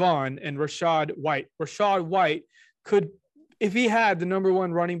Vaughn and Rashad White. Rashad White could, if he had the number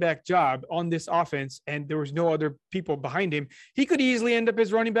 1 running back job on this offense and there was no other people behind him, he could easily end up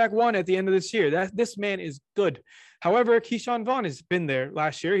as running back 1 at the end of this year. This man is good. However, Keyshawn Vaughn has been there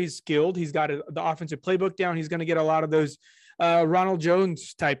last year. He's skilled. He's got the offensive playbook down. He's going to get a lot of those Ronald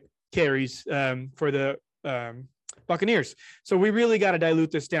Jones type carries for the Buccaneers. So we really got to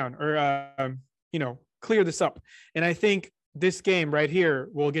dilute this down or, clear this up. And I think this game right here,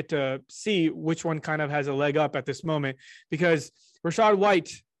 we'll get to see which one kind of has a leg up at this moment, because Rashad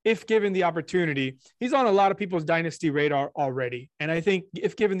White, if given the opportunity, he's on a lot of people's dynasty radar already. And I think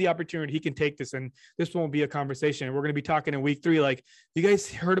if given the opportunity, he can take this, and this won't be a conversation. We're going to be talking in week 3, like, you guys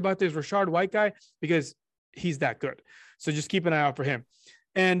heard about this Rashad White guy? Because he's that good. So just keep an eye out for him.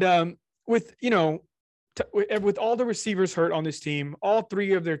 And with all the receivers hurt on this team, all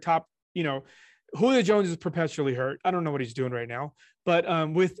 3 of their top, Julio Jones is perpetually hurt. I don't know what he's doing right now, but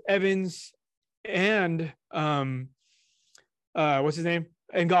with Evans and what's his name?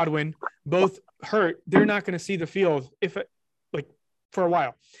 And Godwin both hurt, they're not going to see the field for a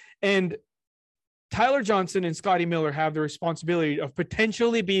while. And Tyler Johnson and Scotty Miller have the responsibility of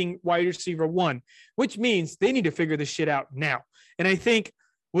potentially being wide receiver 1, which means they need to figure this shit out now. And I think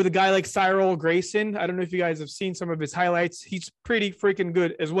with a guy like Cyril Grayson, I don't know if you guys have seen some of his highlights. He's pretty freaking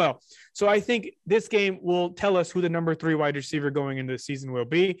good as well. So I think this game will tell us who the number 3 wide receiver going into the season will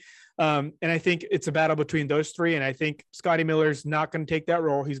be. And I think it's a battle between those 3. And I think Scotty Miller's not going to take that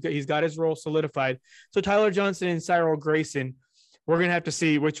role. He's got his role solidified. So Tyler Johnson and Cyril Grayson, we're going to have to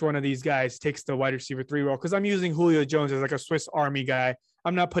see which one of these guys takes the wide receiver 3 role, because I'm using Julio Jones as like a Swiss Army guy.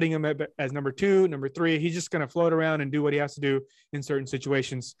 I'm not putting him as number 2, number 3. He's just going to float around and do what he has to do in certain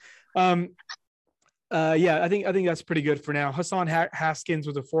situations. I think that's pretty good for now. Hassan Haskins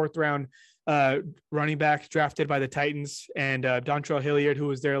was a 4th round running back drafted by the Titans, and Dontrell Hilliard, who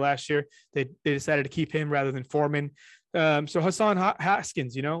was there last year, they decided to keep him rather than Foreman. So Hassan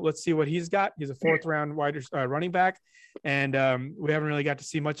Haskins, let's see what he's got. He's a 4th round running back, and we haven't really got to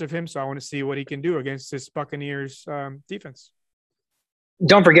see much of him. So I want to see what he can do against this Buccaneers defense.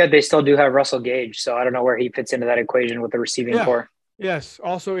 Don't forget, they still do have Russell Gage, so I don't know where he fits into that equation with the receiving core. Yes,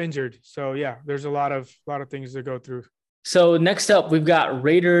 also injured. So yeah, there's a lot of things to go through. So next up, we've got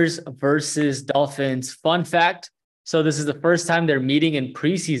Raiders versus Dolphins. Fun fact: so this is the first time they're meeting in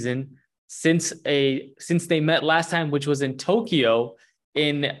preseason since they met last time, which was in Tokyo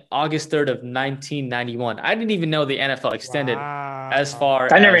in August 3rd of 1991. I didn't even know the NFL extended as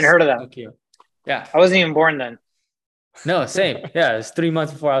far. I never even heard of that. Tokyo. Yeah, I wasn't even born then. No, same. Yeah, it's 3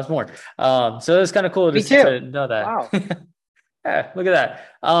 months before I was born. So it's kind of cool to know that. Wow. Yeah, look at that.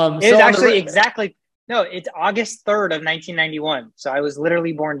 It's actually it's August 3rd of 1991. So I was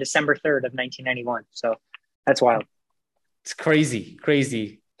literally born December 3rd of 1991. So that's wild. It's crazy.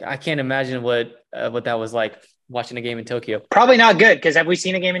 I can't imagine what that was like watching a game in Tokyo. Probably not good, because have we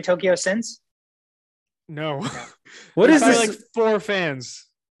seen a game in Tokyo since? No. What is this? Like 4 fans.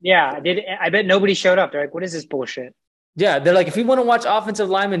 Yeah, I bet nobody showed up. They're like, what is this bullshit? Yeah, they're like, if we want to watch offensive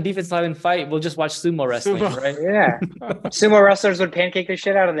linemen, defensive linemen fight, we'll just watch sumo wrestling, right? Yeah. Sumo wrestlers would pancake the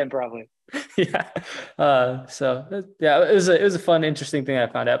shit out of them, probably. Yeah. It was a fun, interesting thing I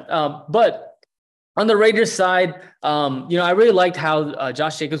found out. But on the Raiders side, I really liked how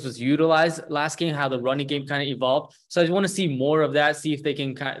Josh Jacobs was utilized last game, how the running game kind of evolved. So I just want to see more of that, see if they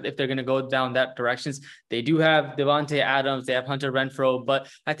can if they're going to go down that directions. They do have Devontae Adams, they have Hunter Renfrow, but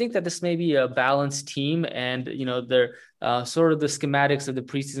I think that this may be a balanced team, and they're sort of the schematics of the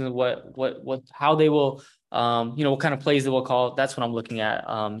preseason, how they will. What kind of plays they will call. That's what I'm looking at,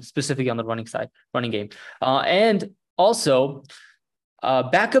 specifically on the running game. And also,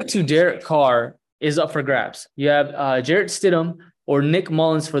 backup to Derek Carr is up for grabs. You have Jarrett Stidham or Nick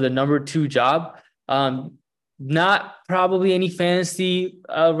Mullins for the number 2 job. Not probably any fantasy,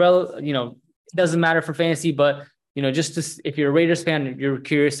 it doesn't matter for fantasy, but just if you're a Raiders fan, you're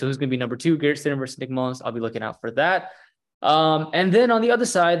curious to who's going to be number 2, Garrett Stidham versus Nick Mullins, I'll be looking out for that. And then on the other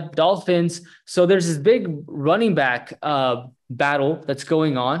side, Dolphins. So there's this big running back battle that's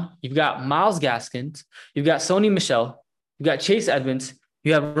going on. You've got Myles Gaskins, you've got Sony Michel, you've got Chase Edmonds,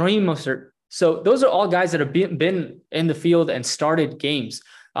 you have Raheem Mostert. So those are all guys that have been in the field and started games.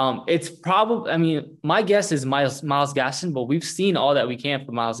 It's probably, my guess is Myles Gaskin, but we've seen all that we can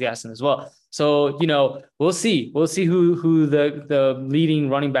from Myles Gaskin as well. So, we'll see. We'll see who the leading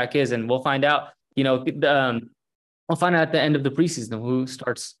running back is, and we'll find out, we'll find out at the end of the preseason who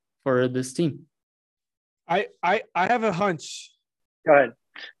starts for this team. I have a hunch. Go ahead.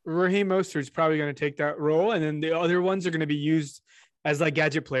 Raheem Mostert is probably going to take that role, and then the other ones are going to be used as like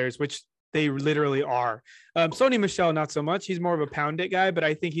gadget players, which they literally are. Sony Michel, not so much. He's more of a pound it guy, but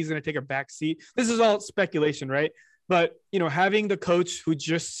I think he's going to take a back seat. This is all speculation, right? But, having the coach who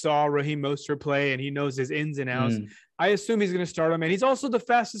just saw Raheem Mostert play and he knows his ins and outs, I assume he's going to start him. And he's also the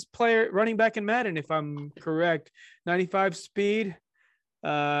fastest running back in Madden, if I'm correct. 95 speed.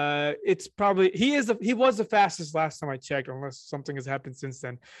 It's probably he was the fastest last time I checked, unless something has happened since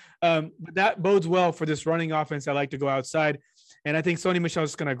then. But that bodes well for this running offense. I like to go outside. And I think Sony Michel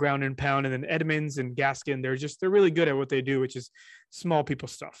is going to ground and pound, and then Edmonds and Gaskin, they're really good at what they do, which is small people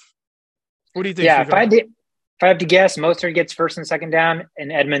stuff. What do you think? Yeah, if I have to guess, Mostert gets first and second down,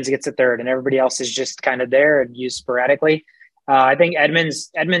 and Edmonds gets a third, and everybody else is just kind of there and used sporadically. I think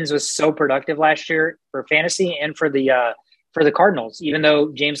Edmonds was so productive last year for fantasy and for the Cardinals. Even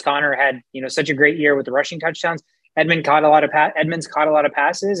though James Conner had such a great year with the rushing touchdowns, Edmonds caught a lot of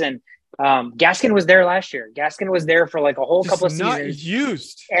passes, and Gaskin was there last year. Gaskin was there for like a whole couple of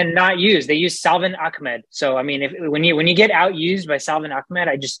seasons. Not used. They used Salvin Ahmed. So when you get outused by Salvin Ahmed,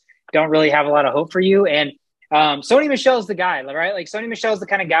 I just don't really have a lot of hope for you. And Sony Michel's the guy, right? Like Sony Michel's the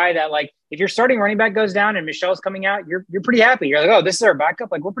kind of guy that, like, if your starting running back goes down and Michel's coming out, you're pretty happy. You're like, oh, this is our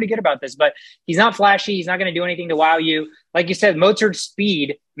backup. Like, we're pretty good about this. But he's not flashy. He's not going to do anything to wow you. Like you said, Mostert's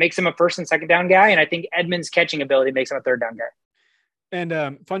speed makes him a first and second down guy, and I think Edmonds' catching ability makes him a third down guy.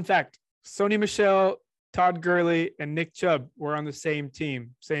 And fun fact, Sony Michel, Todd Gurley, and Nick Chubb were on the same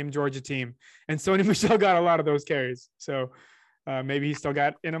team, same Georgia team. And Sony Michel got a lot of those carries. So maybe he still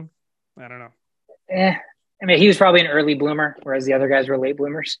got in him. I don't know. He was probably an early bloomer, whereas the other guys were late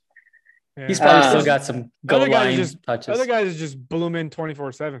bloomers. Yeah. He's probably still got some goal line touches. Other guys are just blooming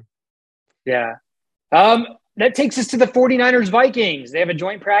 24/7. Yeah. That takes us to the 49ers Vikings. They have a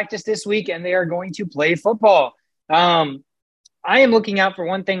joint practice this week, and they are going to play football. I am looking out for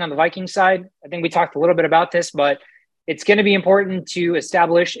one thing on the Vikings side. I think we talked a little bit about this, but it's going to be important to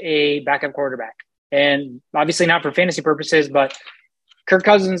establish a backup quarterback. And obviously not for fantasy purposes, but Kirk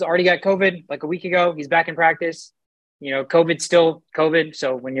Cousins already got COVID like a week ago. He's back in practice. COVID's still COVID.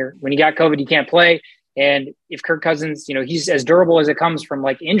 So when you got COVID, you can't play. And if Kirk Cousins, he's as durable as it comes from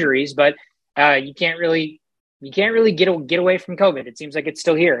like injuries, but you can't really get away from COVID. It seems like it's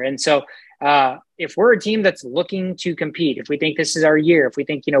still here. And so if we're a team that's looking to compete, if we think this is our year, if we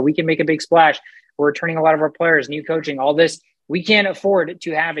think, we can make a big splash, we're returning a lot of our players, new coaching, all this, we can't afford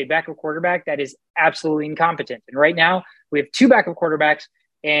to have a backup quarterback that is absolutely incompetent. And right now we have 2 backup quarterbacks.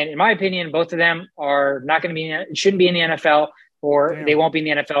 And in my opinion, both of them are not going to shouldn't be in the NFL, or they won't be in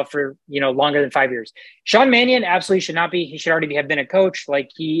the NFL for, longer than 5 years. Sean Mannion absolutely should not be. He should already have been a coach.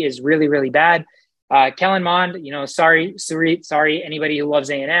 Like, he is really, really bad. Kellen Mond, sorry, anybody who loves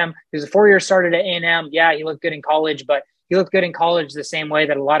A&M. He was a 4-year starter at A&M. Yeah, he looked good in college, but he looked good in college the same way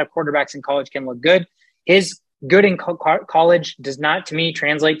that a lot of quarterbacks in college can look good. His good in college does not, to me,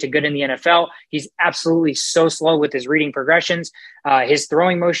 translate to good in the NFL. He's absolutely so slow with his reading progressions. His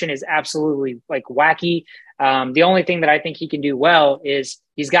throwing motion is absolutely like wacky. The only thing that I think he can do well is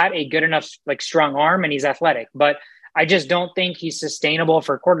he's got a good enough like strong arm and he's athletic, but I just don't think he's sustainable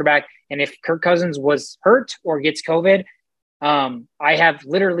for a quarterback. And if Kirk Cousins was hurt or gets COVID, I have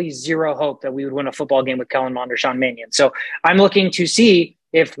literally zero hope that we would win a football game with Kellen Mond or Sean Mannion. So I'm looking to see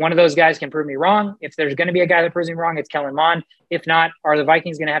if one of those guys can prove me wrong. If there's going to be a guy that proves me wrong, it's Kellen Mond. If not, are the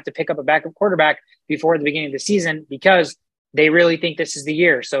Vikings going to have to pick up a backup quarterback before the beginning of the season because they really think this is the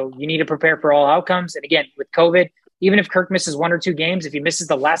year? So you need to prepare for all outcomes. And again, with COVID, even if Kirk misses 1 or 2 games, if he misses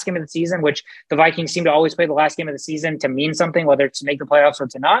the last game of the season, which the Vikings seem to always play the last game of the season to mean something, whether it's to make the playoffs or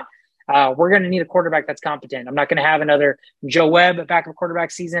to not, we're going to need a quarterback that's competent. I'm not going to have another Joe Webb backup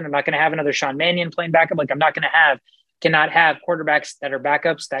quarterback season. I'm not going to have another Sean Mannion playing backup. Like, I'm not going to cannot have quarterbacks that are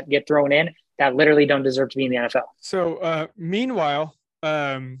backups that get thrown in that literally don't deserve to be in the NFL. So meanwhile,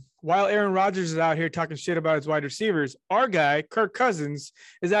 while Aaron Rodgers is out here talking shit about his wide receivers, our guy, Kirk Cousins,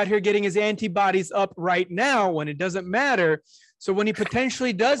 is out here getting his antibodies up right now when it doesn't matter. So when he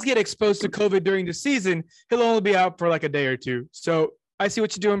potentially does get exposed to COVID during the season, he'll only be out for like a day or two. So I see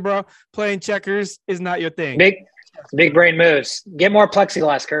what you're doing, bro. Playing checkers is not your thing. Big brain moves. Get more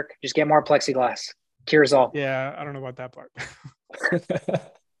plexiglass, Kirk. Just get more plexiglass. Cures all. Yeah, I don't know about that part.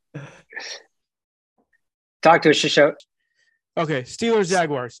 Talk to us, Shisho. Okay, Steelers,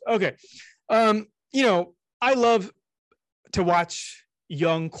 Jaguars. Okay. I love to watch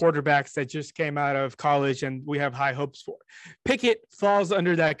young quarterbacks that just came out of college and we have high hopes for. Pickett falls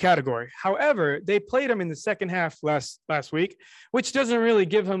under that category. However, they played him in the second half last week, which doesn't really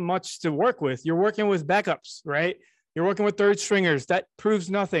give him much to work with. You're working with backups, right? You're working with third stringers. That proves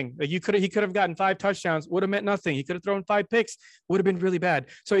nothing. Like he could have gotten 5 touchdowns, would have meant nothing. He could have thrown 5 picks, would have been really bad.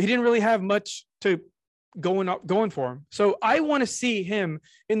 So he didn't really have much to going for him. So I want to see him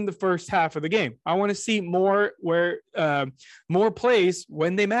in the first half of the game. I want to see more more plays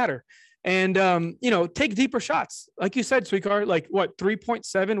when they matter. And take deeper shots. Like you said, Sweetheart, like what,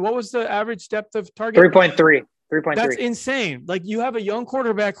 3.7? What was the average depth of target? 3.3. 3.3. That's insane. Like you have a young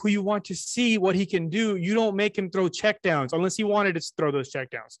quarterback who you want to see what he can do. You don't make him throw checkdowns unless he wanted to throw those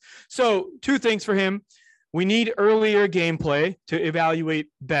checkdowns. So 2 things for him. We need earlier gameplay to evaluate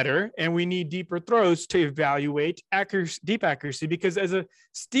better, and we need deeper throws to evaluate deep accuracy. Because as a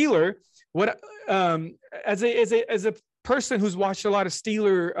Steeler, as a person who's watched a lot of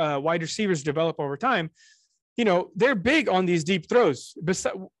Steeler wide receivers develop over time, they're big on these deep throws.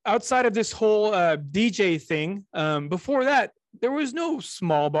 Outside of this whole DJ thing, before that, there was no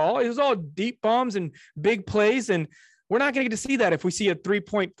small ball. It was all deep bombs and big plays, and we're not going to get to see that if we see a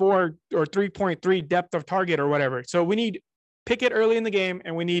 3.4 or 3.3 depth of target or whatever. So we need Pickett early in the game,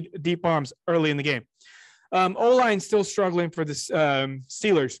 and we need deep bombs early in the game. O-line still struggling for the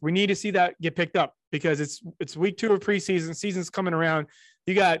Steelers. We need to see that get picked up because it's week 2 of preseason. Season's coming around.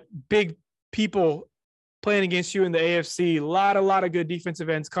 You got big people playing against you in the AFC. A lot of good defensive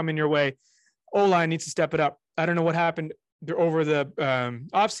ends coming your way. O-line needs to step it up. I don't know what happened over the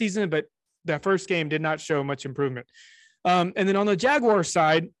offseason, but that first game did not show much improvement. And then on the Jaguars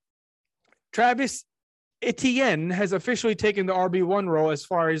side, Travis Etienne has officially taken the RB1 role as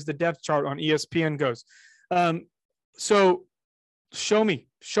far as the depth chart on ESPN goes. So show me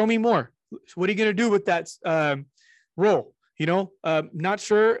more. What are you going to do with that role? Not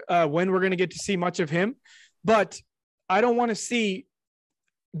sure when we're going to get to see much of him, but I don't want to see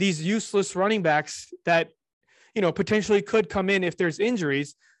these useless running backs that, potentially could come in if there's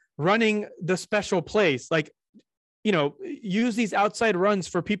injuries running the special plays. Like, use these outside runs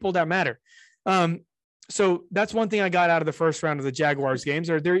for people that matter. So that's one thing I got out of the first round of the Jaguars games.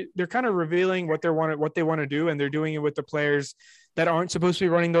 They're kind of revealing what they want to do, and they're doing it with the players that aren't supposed to be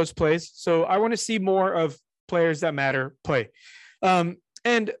running those plays. So I want to see more of players that matter play.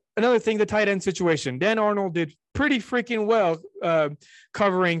 And another thing, the tight end situation. Dan Arnold did pretty freaking well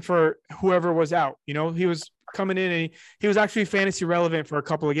covering for whoever was out. He was coming in and he was actually fantasy relevant for a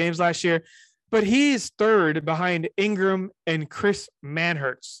couple of games last year. But he's third behind Ingram and Chris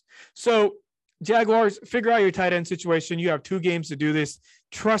Manhertz. So Jaguars, figure out your tight end situation. You have 2 games to do this.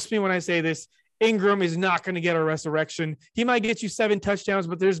 Trust me when I say this, Ingram is not going to get a resurrection. He might get you 7 touchdowns,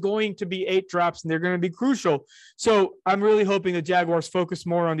 but there's going to be 8 drops, and they're going to be crucial. So I'm really hoping the Jaguars focus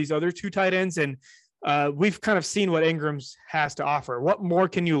more on these other 2 tight ends, and we've kind of seen what Ingram's has to offer. What more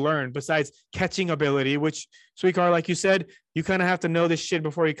can you learn besides catching ability, which, Sweetheart, like you said, you kind of have to know this shit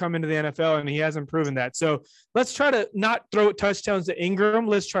before you come into the NFL, and he hasn't proven that. So let's try to not throw touchdowns to Ingram.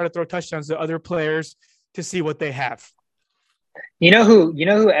 Let's try to throw touchdowns to other players to see what they have. You know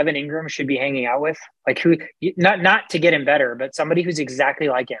who Evan Ingram should be hanging out with? Like who, not to get him better, but somebody who's exactly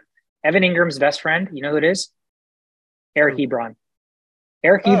like him. Evan Ingram's best friend, you know who it is? Eric Ebron.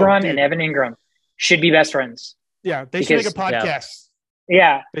 Eric Ebron and Evan Ingram should be best friends. Yeah, they should make a podcast.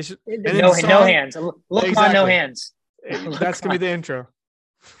 Yeah. They should, no hands. Look exactly. On no hands. That's going to be the intro.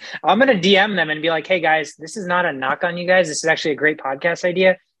 I'm going to DM them and be like, hey, guys, this is not a knock on you guys. This is actually a great podcast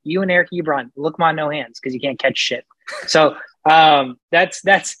idea. You and Eric Ebron, look on no hands because you can't catch shit. So that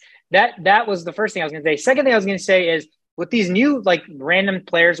was the first thing I was going to say. Second thing I was going to say is with these new like random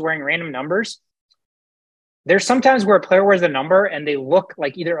players wearing random numbers, there's sometimes where a player wears a number and they look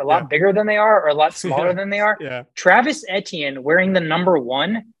like either a lot bigger than they are or a lot smaller than they are. Yeah. Travis Etienne wearing the number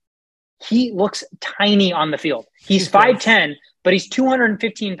 1, he looks tiny on the field. He's 5'10", but he's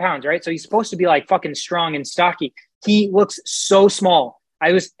 215 pounds, right? So he's supposed to be like fucking strong and stocky. He looks so small.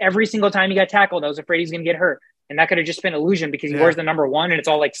 Every single time he got tackled, I was afraid he's going to get hurt. And that could have just been illusion because he wears the number 1 and it's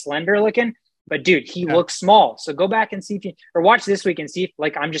all like slender looking. But dude, he looks small. So go back and see if you, or watch this week and see if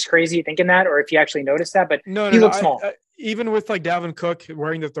like I'm just crazy thinking that, or if you actually noticed that. But he looks small. Even with like Dalvin Cook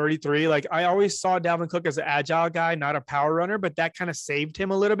wearing the 33, like I always saw Dalvin Cook as an agile guy, not a power runner, but that kind of saved him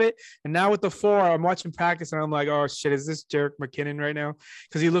a little bit. And now with the 4, I'm watching practice and I'm like, oh shit, is this Jerick McKinnon right now?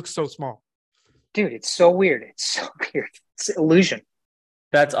 Because he looks so small. Dude, it's so weird. It's so weird. It's illusion.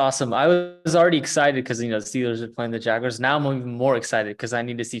 That's awesome. I was already excited because, the Steelers are playing the Jaguars. Now I'm even more excited because I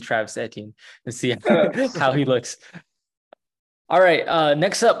need to see Travis Etienne and see how he looks. All right.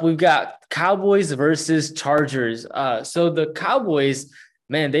 Next up, we've got Cowboys versus Chargers. So the Cowboys,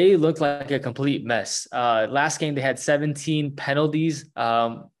 man, they look like a complete mess. Last game, they had 17 penalties.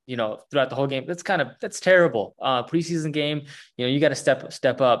 Throughout the whole game. That's terrible. Preseason game, you got to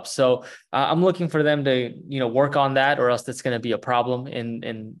step up. So I'm looking for them to, work on that, or else that's going to be a problem in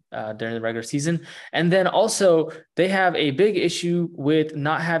during the regular season. And then also they have a big issue with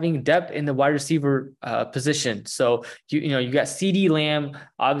not having depth in the wide receiver position. So you got CD Lamb,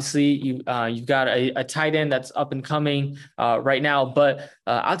 obviously you've got a tight end that's up and coming right now, but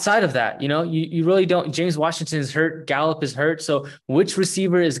outside of that, you really don't. James Washington is hurt. Gallup is hurt. So which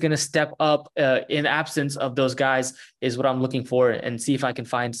receiver is going to step up in absence of those guys is what I'm looking for, and see if I can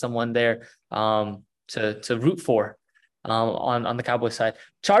find someone there to root for on the Cowboys side.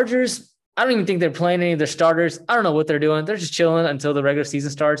 Chargers, I don't even think they're playing any of their starters. I don't know what they're doing. They're just chilling until the regular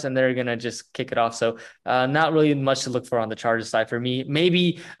season starts, and they're going to just kick it off. So not really much to look for on the Chargers side for me.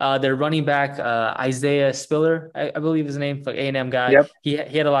 Maybe their running back, Isaiah Spiller, I believe his name, like A&M guy. Yep. He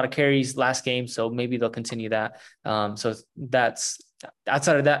had a lot of carries last game, so maybe they'll continue that. So that's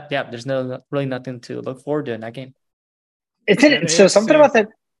outside of that. Yeah, there's really nothing to look forward to in that game. Something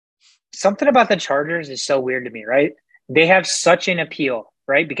about the Chargers is so weird to me, right? They have such an appeal,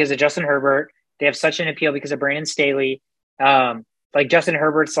 right? Because of Justin Herbert. They have such an appeal because of Brandon Staley. Like Justin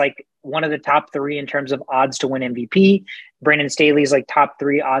Herbert's like one of the top 3 in terms of odds to win MVP. Brandon Staley's like top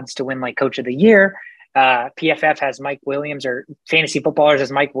 3 odds to win like Coach of the Year. PFF has Mike Williams, or Fantasy Footballers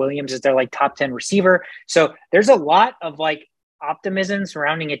has Mike Williams as their like top 10 receiver. So there's a lot of like optimism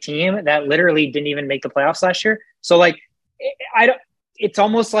surrounding a team that literally didn't even make the playoffs last year. So like, it's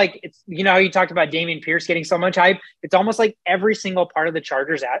almost like it's, how you talked about Dameon Pierce getting so much hype. It's almost like every single part of the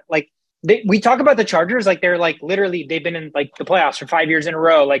Chargers we talk about the Chargers like they're like literally they've been in like the playoffs for 5 years in a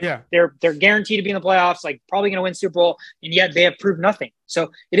row. Like they're guaranteed to be in the playoffs, like probably going to win Super Bowl, and yet they have proved nothing.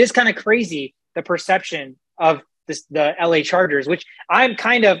 So it is kind of crazy, the perception of the LA Chargers, which I'm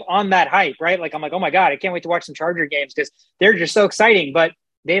kind of on that hype, right? Like I'm like, oh my God, I can't wait to watch some Charger games because they're just so exciting, but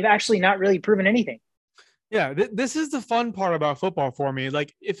they've actually not really proven anything. Yeah, this is the fun part about football for me.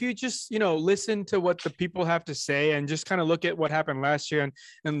 Like if you just, listen to what the people have to say and just kind of look at what happened last year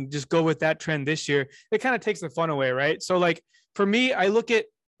and just go with that trend this year, it kind of takes the fun away, right? So like for me, I look at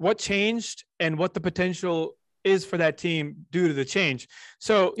what changed and what the potential is for that team due to the change.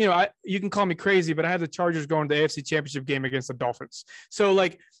 So, you can call me crazy, but I have the Chargers going to the AFC Championship game against the Dolphins. So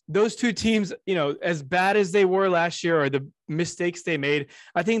like those two teams, as bad as they were last year or the mistakes they made,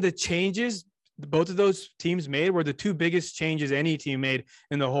 I think the changes both of those teams made were the 2 biggest changes any team made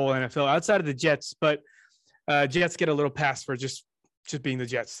in the whole NFL outside of the Jets. But Jets get a little pass for just being the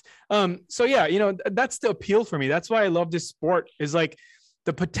Jets. So yeah, that's the appeal for me. That's why I love this sport, is like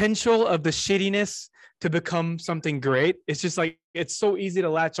the potential of the shittiness to become something great. It's just like, it's so easy to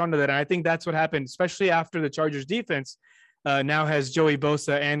latch onto that. And I think that's what happened, especially after the Chargers defense now has Joey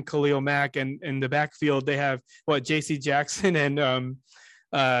Bosa and Khalil Mack, and in the backfield, they have JC Jackson and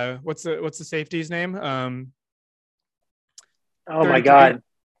what's the safety's name? Oh my God.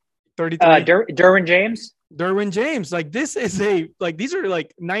 33. Derwin James. Derwin James. Like this is these are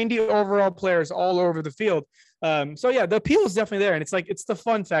like 90 overall players all over the field. So yeah, the appeal is definitely there. And it's like, it's the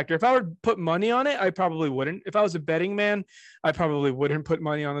fun factor. If I would put money on it, I probably wouldn't. If I was a betting man, I probably wouldn't put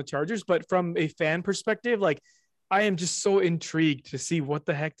money on the Chargers. But from a fan perspective, like I am just so intrigued to see what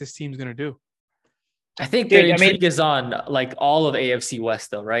the heck this team's going to do. I think the intrigue is on like all of AFC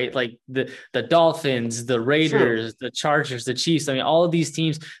West though, right? Like the Dolphins, the Raiders, the Chargers, the Chiefs. I mean, all of these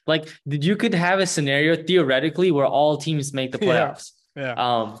teams, like you could have a scenario theoretically where all teams make the playoffs.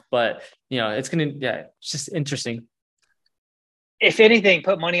 Yeah. But it's it's just interesting. If anything,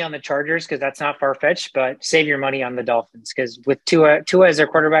 put money on the Chargers because that's not far-fetched, but save your money on the Dolphins because with Tua as their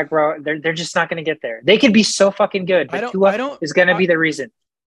quarterback, bro, they're just not going to get there. They could be so fucking good, but Tua is going to be the reason.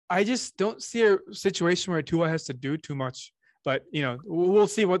 I just don't see a situation where Tua has to do too much, but we'll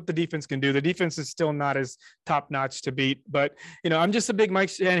see what the defense can do. The defense is still not as top notch to beat, but I'm just a big Mike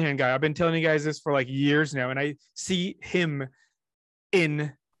Shanahan guy. I've been telling you guys this for like years now, and I see him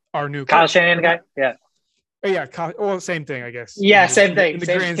in our new Kyle Shanahan guy. Yeah. Oh, yeah, well, same thing, I guess. Yeah, same thing. In the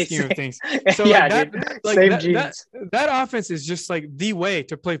same grand thing, scheme of things. So yeah, like dude. that offense is just like the way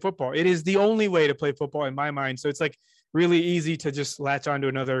to play football. It is the only way to play football in my mind. So it's like really easy to just latch onto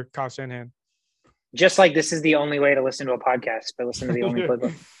another Kyle Shanahan. Just like this is the only way to listen to a podcast, but listen to the only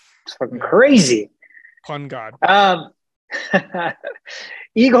playbook. It's fucking crazy. Pun God.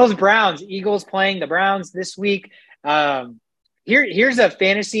 Eagles playing the Browns this week. Here's a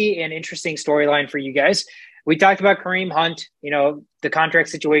fantasy and interesting storyline for you guys. We talked about Kareem Hunt, the contract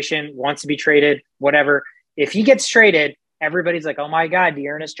situation, wants to be traded, whatever. If he gets traded, everybody's like, oh my God,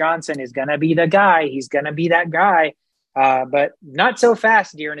 Dearness Johnson is going to be the guy. He's going to be that guy. But not so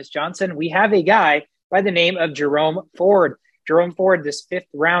fast, Dearness Johnson. We have a guy by the name of Jerome Ford. Jerome Ford, this 5th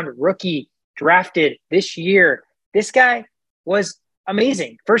round rookie drafted this year. This guy was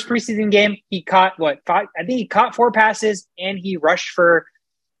amazing. First preseason game, he caught 5? I think he caught 4 passes and he rushed for,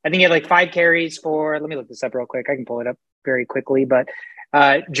 I think he had like 5 carries for, let me look this up real quick. I can pull it up very quickly, but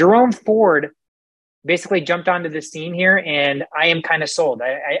Jerome Ford basically jumped onto the scene here and I am kind of sold.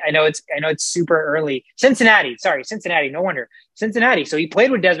 I know it's super early. Cincinnati. No wonder. Cincinnati. So he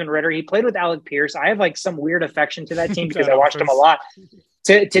played with Desmond Ridder. He played with Alec Pierce. I have like some weird affection to that team because I watched him a lot.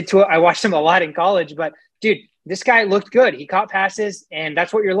 I watched him a lot in college, but dude, this guy looked good. He caught passes, and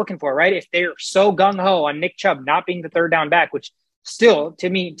that's what you're looking for, right? If they're so gung-ho on Nick Chubb not being the 3rd down back, which still, to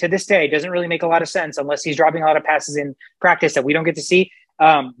me, to this day, doesn't really make a lot of sense unless he's dropping a lot of passes in practice that we don't get to see.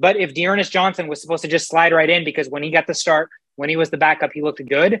 But if Dearness Johnson was supposed to just slide right in because when he got the start, when he was the backup, he looked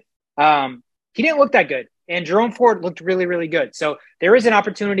good. He didn't look that good. And Jerome Ford looked really, really good. So there is an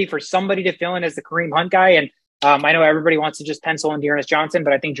opportunity for somebody to fill in as the Kareem Hunt guy. And I know everybody wants to just pencil in Dearness Johnson,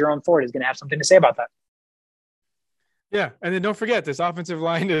 but I think Jerome Ford is going to have something to say about that. Yeah, and then don't forget, this offensive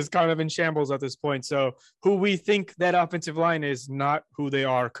line is kind of in shambles at this point. So who we think that offensive line is not who they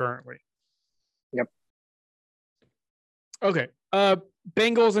are currently. Yep. Okay.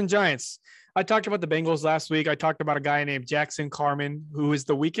 Bengals and Giants. I talked about the Bengals last week. I talked about a guy named Jackson Carman, who is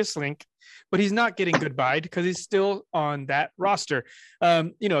the weakest link, but he's not getting goodbye because he's still on that roster.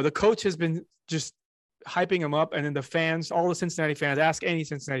 The coach has been just hyping him up, and then the fans, all the Cincinnati fans, ask any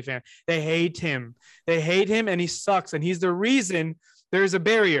Cincinnati fan, they hate him, and he sucks, and he's the reason there's a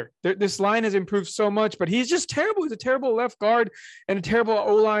barrier. This line has improved so much, but he's just terrible. He's a terrible left guard and a terrible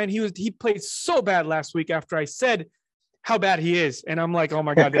O-line. He played so bad last week after I said how bad he is, and I'm like, oh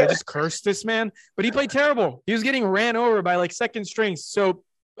my God, did I just curse this man? But he played terrible. He was getting ran over by like second strings. So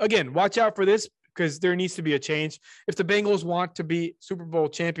again, watch out for this, because there needs to be a change. If the Bengals want to be Super Bowl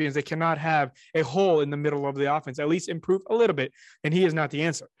champions, they cannot have a hole in the middle of the offense. At least improve a little bit, and he is not the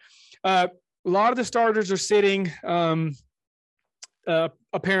answer. A lot of the starters are sitting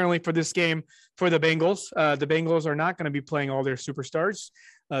apparently for this game for the Bengals. The Bengals are not going to be playing all their superstars.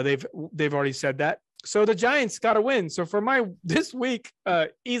 They've already said that. So the Giants got to win. So for my this week,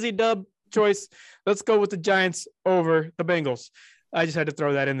 easy dub choice, let's go with the Giants over the Bengals. I just had to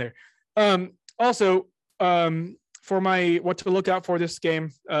throw that in there. Also, for my what to look out for this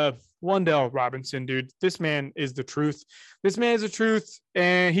game, Wan'Dale Robinson, dude, this man is the truth. This man is the truth,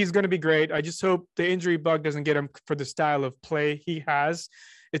 and he's going to be great. I just hope the injury bug doesn't get him for the style of play he has.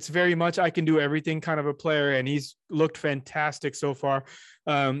 It's very much I can do everything kind of a player, and he's looked fantastic so far.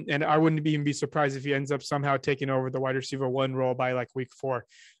 And I wouldn't even be surprised if he ends up somehow taking over the wide receiver 1 role by like week 4.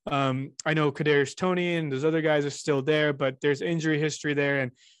 I know Kadarius Toney and those other guys are still there, but there's injury history there,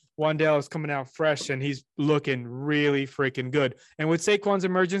 and Wan'Dale is coming out fresh, and he's looking really freaking good. And with Saquon's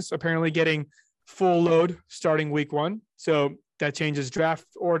emergence, apparently getting full load starting week 1. So that changes draft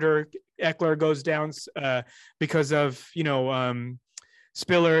order. Eckler goes down because of,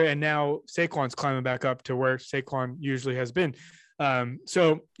 Spiller, and now Saquon's climbing back up to where Saquon usually has been.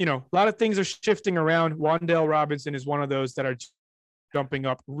 So, a lot of things are shifting around. Wan'Dale Robinson is one of those that are jumping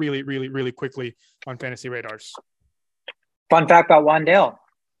up really, really, really quickly on fantasy radars. Fun fact about Wan'Dale.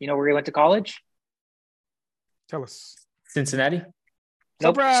 You know where he went to college? Tell us. Cincinnati?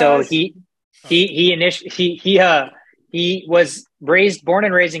 Nope. Surprise! So he was born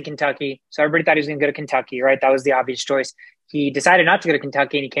and raised in Kentucky. So everybody thought he was going to go to Kentucky, right? That was the obvious choice. He decided not to go to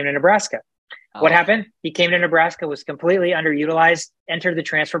Kentucky, and he came to Nebraska. What happened? He came to Nebraska, was completely underutilized, entered the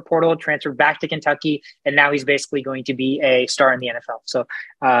transfer portal, transferred back to Kentucky, and now he's basically going to be a star in the NFL. So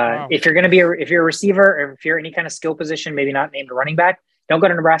if you're going to be if you're a receiver, or if you're any kind of skill position, maybe not named a running back, don't go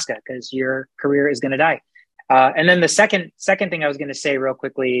to Nebraska because your career is going to die. And then the second thing I was going to say real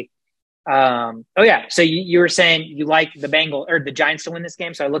quickly. So you were saying you like the Bengals or the Giants to win this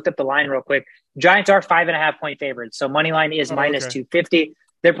game. So I looked up the line real quick. Giants are 5.5 point favorites. So money line is minus 250.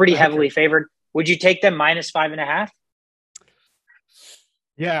 They're pretty heavily favored. Would you take them minus 5.5?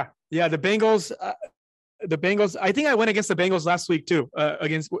 Yeah. The Bengals, the Bengals. I think I went against the Bengals last week too,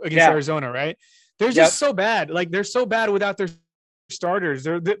 against Arizona, right? They're just so bad. Like they're so bad without their starters.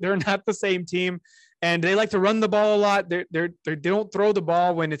 They're not the same team, and they like to run the ball a lot. They don't throw the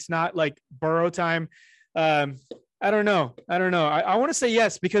ball when it's not like Burrow time. I don't know. I want to say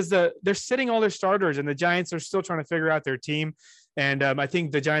yes because they're sitting all their starters, and the Giants are still trying to figure out their team. And I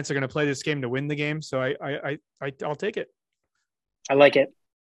think the Giants are going to play this game to win the game. So I'll take it. I like it.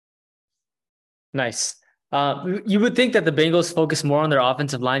 Nice. You would think that the Bengals focus more on their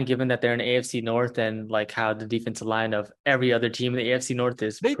offensive line, given that they're in AFC North, and like how the defensive line of every other team in the AFC North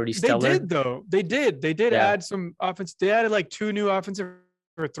is pretty stellar. They did though. They did add some offense. They added like 2 new offensive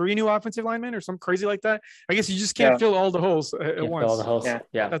or 3 new offensive linemen or something crazy like that. I guess you just can't fill all the holes at once. Fill all the holes.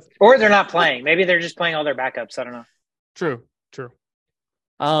 Yeah. Or they're not playing. Maybe they're just playing all their backups. I don't know. True.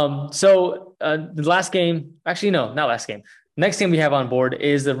 So the last game, actually, no, not last game. Next game we have on board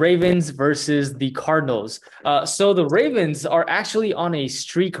is the Ravens versus the Cardinals. So the Ravens are actually on a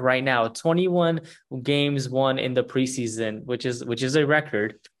streak right now, 21 games won in the preseason, which is a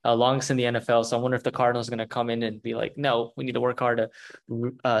record, longest in the NFL. So I wonder if the Cardinals are going to come in and be like, no, we need to work hard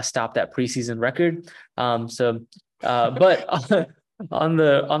to stop that preseason record. But on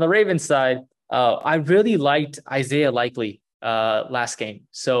the Ravens side, I really liked Isaiah Likely last game.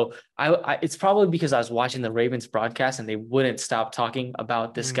 So I it's probably because I was watching the Ravens broadcast and they wouldn't stop talking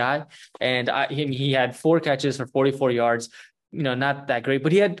about this guy. And he had 4 catches for 44 yards, not that great,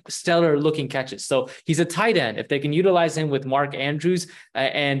 but he had stellar looking catches. So he's a tight end. If they can utilize him with Mark Andrews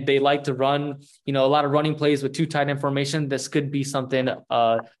and they like to run, a lot of running plays with 2 tight end formation, this could be something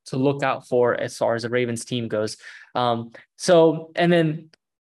to look out for as far as the Ravens team goes. And then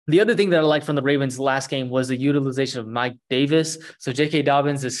the other thing that I liked from the Ravens last game was the utilization of Mike Davis. So J.K.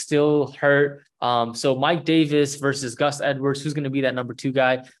 Dobbins is still hurt. So Mike Davis versus Gus Edwards, who's going to be that number 2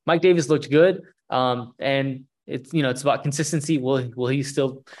 guy? Mike Davis looked good. And it's about consistency. Will he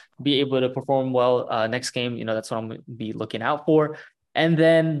still be able to perform well next game? That's what I'm going to be looking out for. And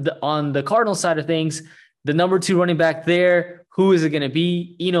then on the Cardinals side of things, the number 2 running back there, who is it going to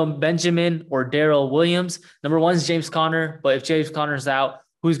be? Benjamin or Darrell Williams? Number 1 is James Conner, but if James Conner's out,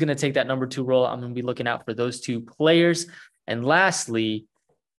 who's going to take that number 2 role? I'm going to be looking out for those 2 players. And lastly,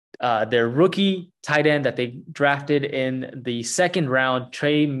 their rookie tight end that they drafted in the 2nd round,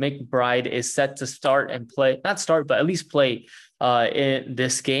 Trey McBride, is set to start and play, not start, but at least play in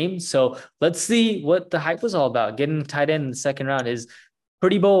this game. So let's see what the hype was all about. Getting a tight end in the 2nd round is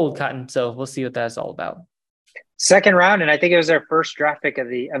pretty bold, Cotton. So we'll see what that's all about. 2nd round, and I think it was their first draft pick of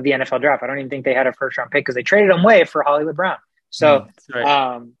the NFL draft. I don't even think they had a 1st round pick because they traded him away for Hollywood Brown. So,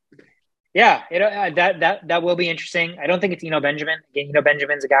 right. That will be interesting. I don't think it's Benjamin. Again,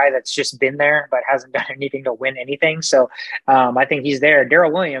 Benjamin's a guy that's just been there, but hasn't done anything to win anything. So I think he's there.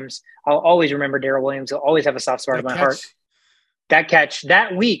 Darrell Williams, I'll always remember Darrell Williams. He'll always have a soft spot in my heart. That catch,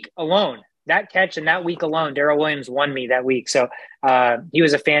 that week alone, Darrell Williams won me that week. So he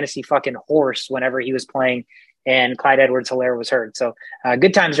was a fantasy fucking horse whenever he was playing, and Clyde Edwards-Helaire was hurt. So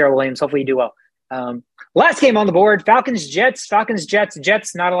good times, Darrell Williams. Hopefully you do well. Last game on the board, Falcons-Jets.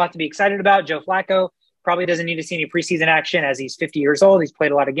 Jets, not a lot to be excited about. Joe Flacco probably doesn't need to see any preseason action as he's 50 years old. He's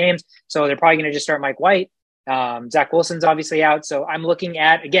played a lot of games. So they're probably going to just start Mike White. Zach Wilson's obviously out. So I'm looking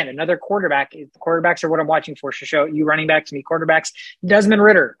at, again, another quarterback. Quarterbacks are what I'm watching for. Show you running backs, me quarterbacks. Desmond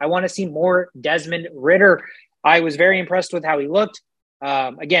Ridder. I want to see more Desmond Ridder. I was very impressed with how he looked.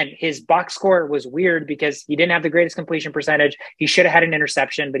 Again, his box score was weird because he didn't have the greatest completion percentage. He should have had an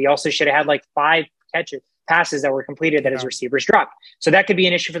interception, but he also should have had like 5 passes that were completed that his receivers dropped. So that could be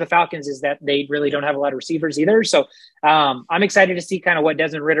an issue for the Falcons, is that they really don't have a lot of receivers either. So I'm excited to see kind of what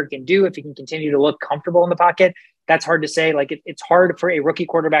Desmond Ridder can do if he can continue to look comfortable in the pocket. That's hard to say. Like it's hard for a rookie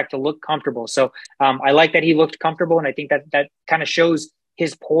quarterback to look comfortable. So I like that he looked comfortable, and I think that kind of shows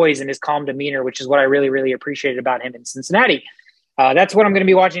his poise and his calm demeanor, which is what I really, really appreciated about him in Cincinnati. That's what I'm going to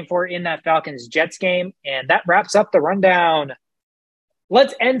be watching for in that Falcons-Jets game. And that wraps up the rundown.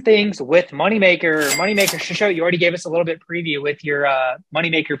 Let's end things with Moneymaker. Moneymaker, Shisho, you already gave us a little bit preview with your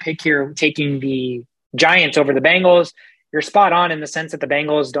Moneymaker pick here, taking the Giants over the Bengals. You're spot on in the sense that the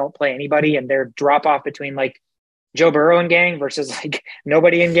Bengals don't play anybody, and their drop off between like Joe Burrow and gang versus like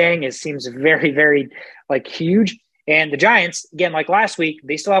nobody in gang seems very, very like huge. And the Giants, again, like last week,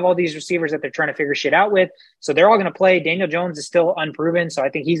 they still have all these receivers that they're trying to figure shit out with. So they're all going to play. Daniel Jones is still unproven, so I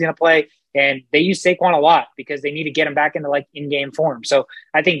think he's going to play. And they use Saquon a lot because they need to get him back into like in-game form. So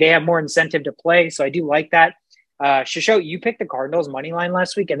I think they have more incentive to play. So I do like that. Shisho, you picked the Cardinals money line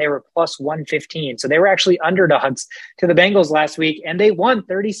last week, and they were plus 115. So they were actually underdogs to the Bengals last week, and they won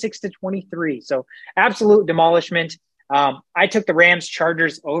 36-23. So absolute demolishment. I took the Rams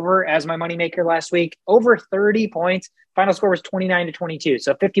Chargers over as my moneymaker last week, over 30 points. Final score was 29-22,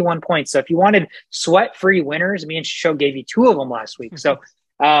 so 51 points. So if you wanted sweat-free winners, me and Show gave you 2 of them last week. So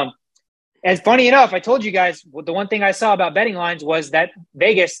as funny enough, I told you guys, the one thing I saw about betting lines was that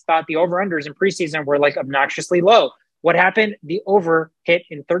Vegas thought the over-unders in preseason were like obnoxiously low. What happened? The over hit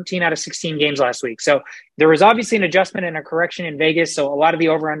in 13 out of 16 games last week. So there was obviously an adjustment and a correction in Vegas. So a lot of the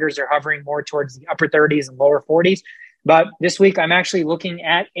over-unders are hovering more towards the upper 30s and lower 40s. But this week, I'm actually looking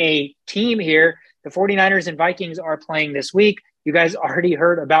at a team here. The 49ers and Vikings are playing this week. You guys already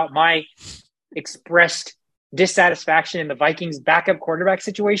heard about my expressed dissatisfaction in the Vikings backup quarterback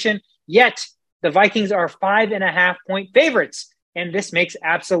situation. Yet the Vikings are 5.5-point favorites. And this makes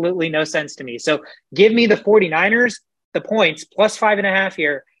absolutely no sense to me. So give me the 49ers, the points, plus 5.5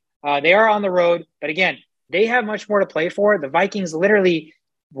 here. They are on the road. But again, they have much more to play for. The Vikings literally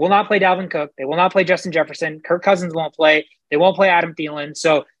will not play Dalvin Cook. They will not play Justin Jefferson. Kirk Cousins won't play. They won't play Adam Thielen.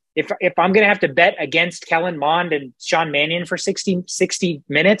 So if I'm going to have to bet against Kellen Mond and Sean Mannion for 60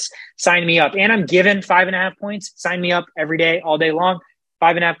 minutes, sign me up. And I'm given 5.5 points. Sign me up every day, all day long.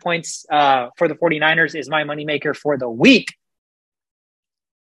 5.5 points for the 49ers is my moneymaker for the week.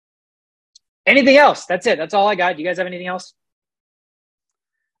 Anything else? That's it. That's all I got. Do you guys have anything else?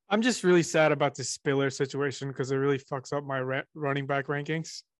 I'm just really sad about this Spiller situation because it really fucks up my running back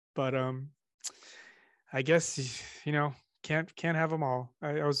rankings. But I guess, can't have them all.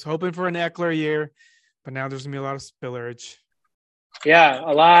 I was hoping for an Eckler year, but now there's going to be a lot of Spillerage. Yeah,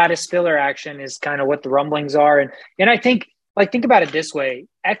 a lot of Spiller action is kind of what the rumblings are. And I think, think about it this way.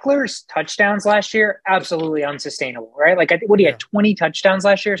 Eckler's touchdowns last year, absolutely unsustainable, right? I think he had 20 touchdowns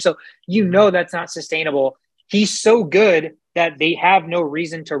last year. So that's not sustainable. He's so good that they have no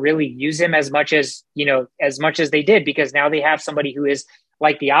reason to really use him as much as they did, because now they have somebody who is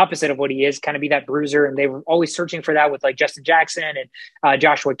like the opposite of what he is, kind of be that bruiser. And they were always searching for that with like Justin Jackson and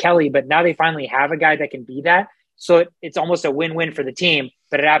Joshua Kelly. But now they finally have a guy that can be that. So it's almost a win-win for the team,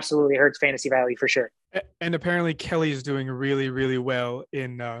 but it absolutely hurts fantasy value for sure. And apparently Kelly is doing really, really well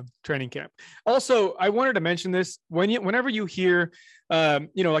in training camp. Also, I wanted to mention this. Whenever you hear,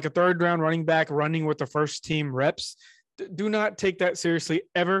 like a third round running back running with the first team reps, do not take that seriously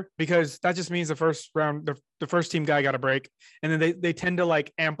ever, because that just means the first round, the first team guy got a break. And then they tend to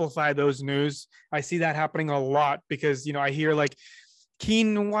amplify those news. I see that happening a lot because, I hear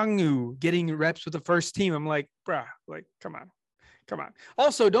Keen Wangu getting reps with the first team. I'm like, bruh, come on.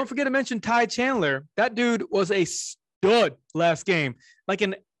 Also, don't forget to mention Ty Chandler. That dude was a stud last game,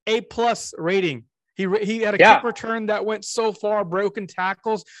 an A+ rating. He had a kick return that went so far, broken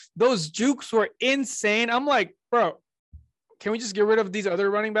tackles. Those jukes were insane. I'm like, bro, can we just get rid of these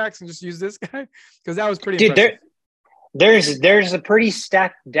other running backs and just use this guy? Because that was pretty impressive. There's a pretty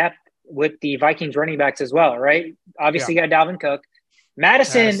stacked depth with the Vikings running backs as well, right? Obviously, you got Dalvin Cook.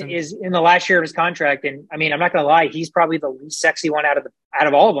 Madison is in the last year of his contract, and I mean, I'm not going to lie, he's probably the least sexy one out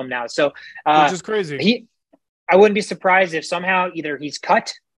of all of them now. So, which is crazy. I wouldn't be surprised if somehow either he's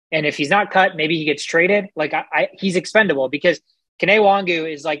cut, and if he's not cut, maybe he gets traded. He's expendable, because Kene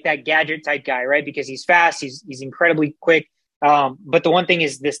Wangu is like that gadget type guy, right? Because he's fast, he's incredibly quick. But the one thing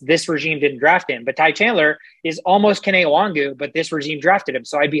is this regime didn't draft him. But Ty Chandler is almost Kene Wangu, but this regime drafted him.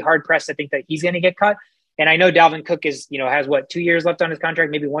 So I'd be hard pressed to think that he's going to get cut. And I know Dalvin Cook has 2 years left on his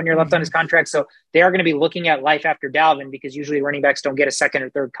contract, maybe 1 year left on his contract. So they are going to be looking at life after Dalvin, because usually running backs don't get a second or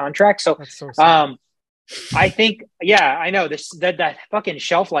third contract. So, I think, I know that fucking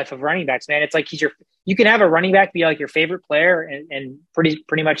shelf life of running backs, man. It's like you can have a running back be like your favorite player, and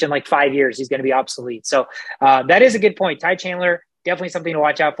pretty much in 5 years, he's going to be obsolete. So that is a good point. Ty Chandler, definitely something to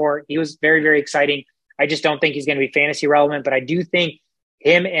watch out for. He was very, very exciting. I just don't think he's going to be fantasy relevant, but I do think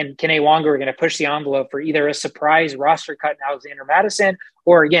him and Kene Wangu are going to push the envelope for either a surprise roster cut in Alexander Madison,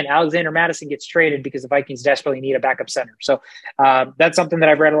 or again, Alexander Madison gets traded because the Vikings desperately need a backup center. So that's something that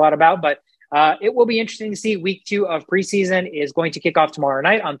I've read a lot about, but it will be interesting to see. Week 2 of preseason is going to kick off tomorrow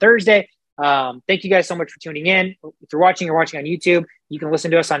night on Thursday. Thank you guys so much for tuning in. If you're watching on YouTube, you can listen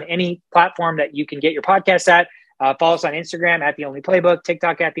to us on any platform that you can get your podcast at. Follow us on Instagram at The Only Playbook,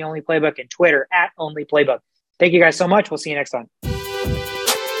 TikTok at The Only Playbook, and Twitter at Only Playbook. Thank you guys so much. We'll see you next time.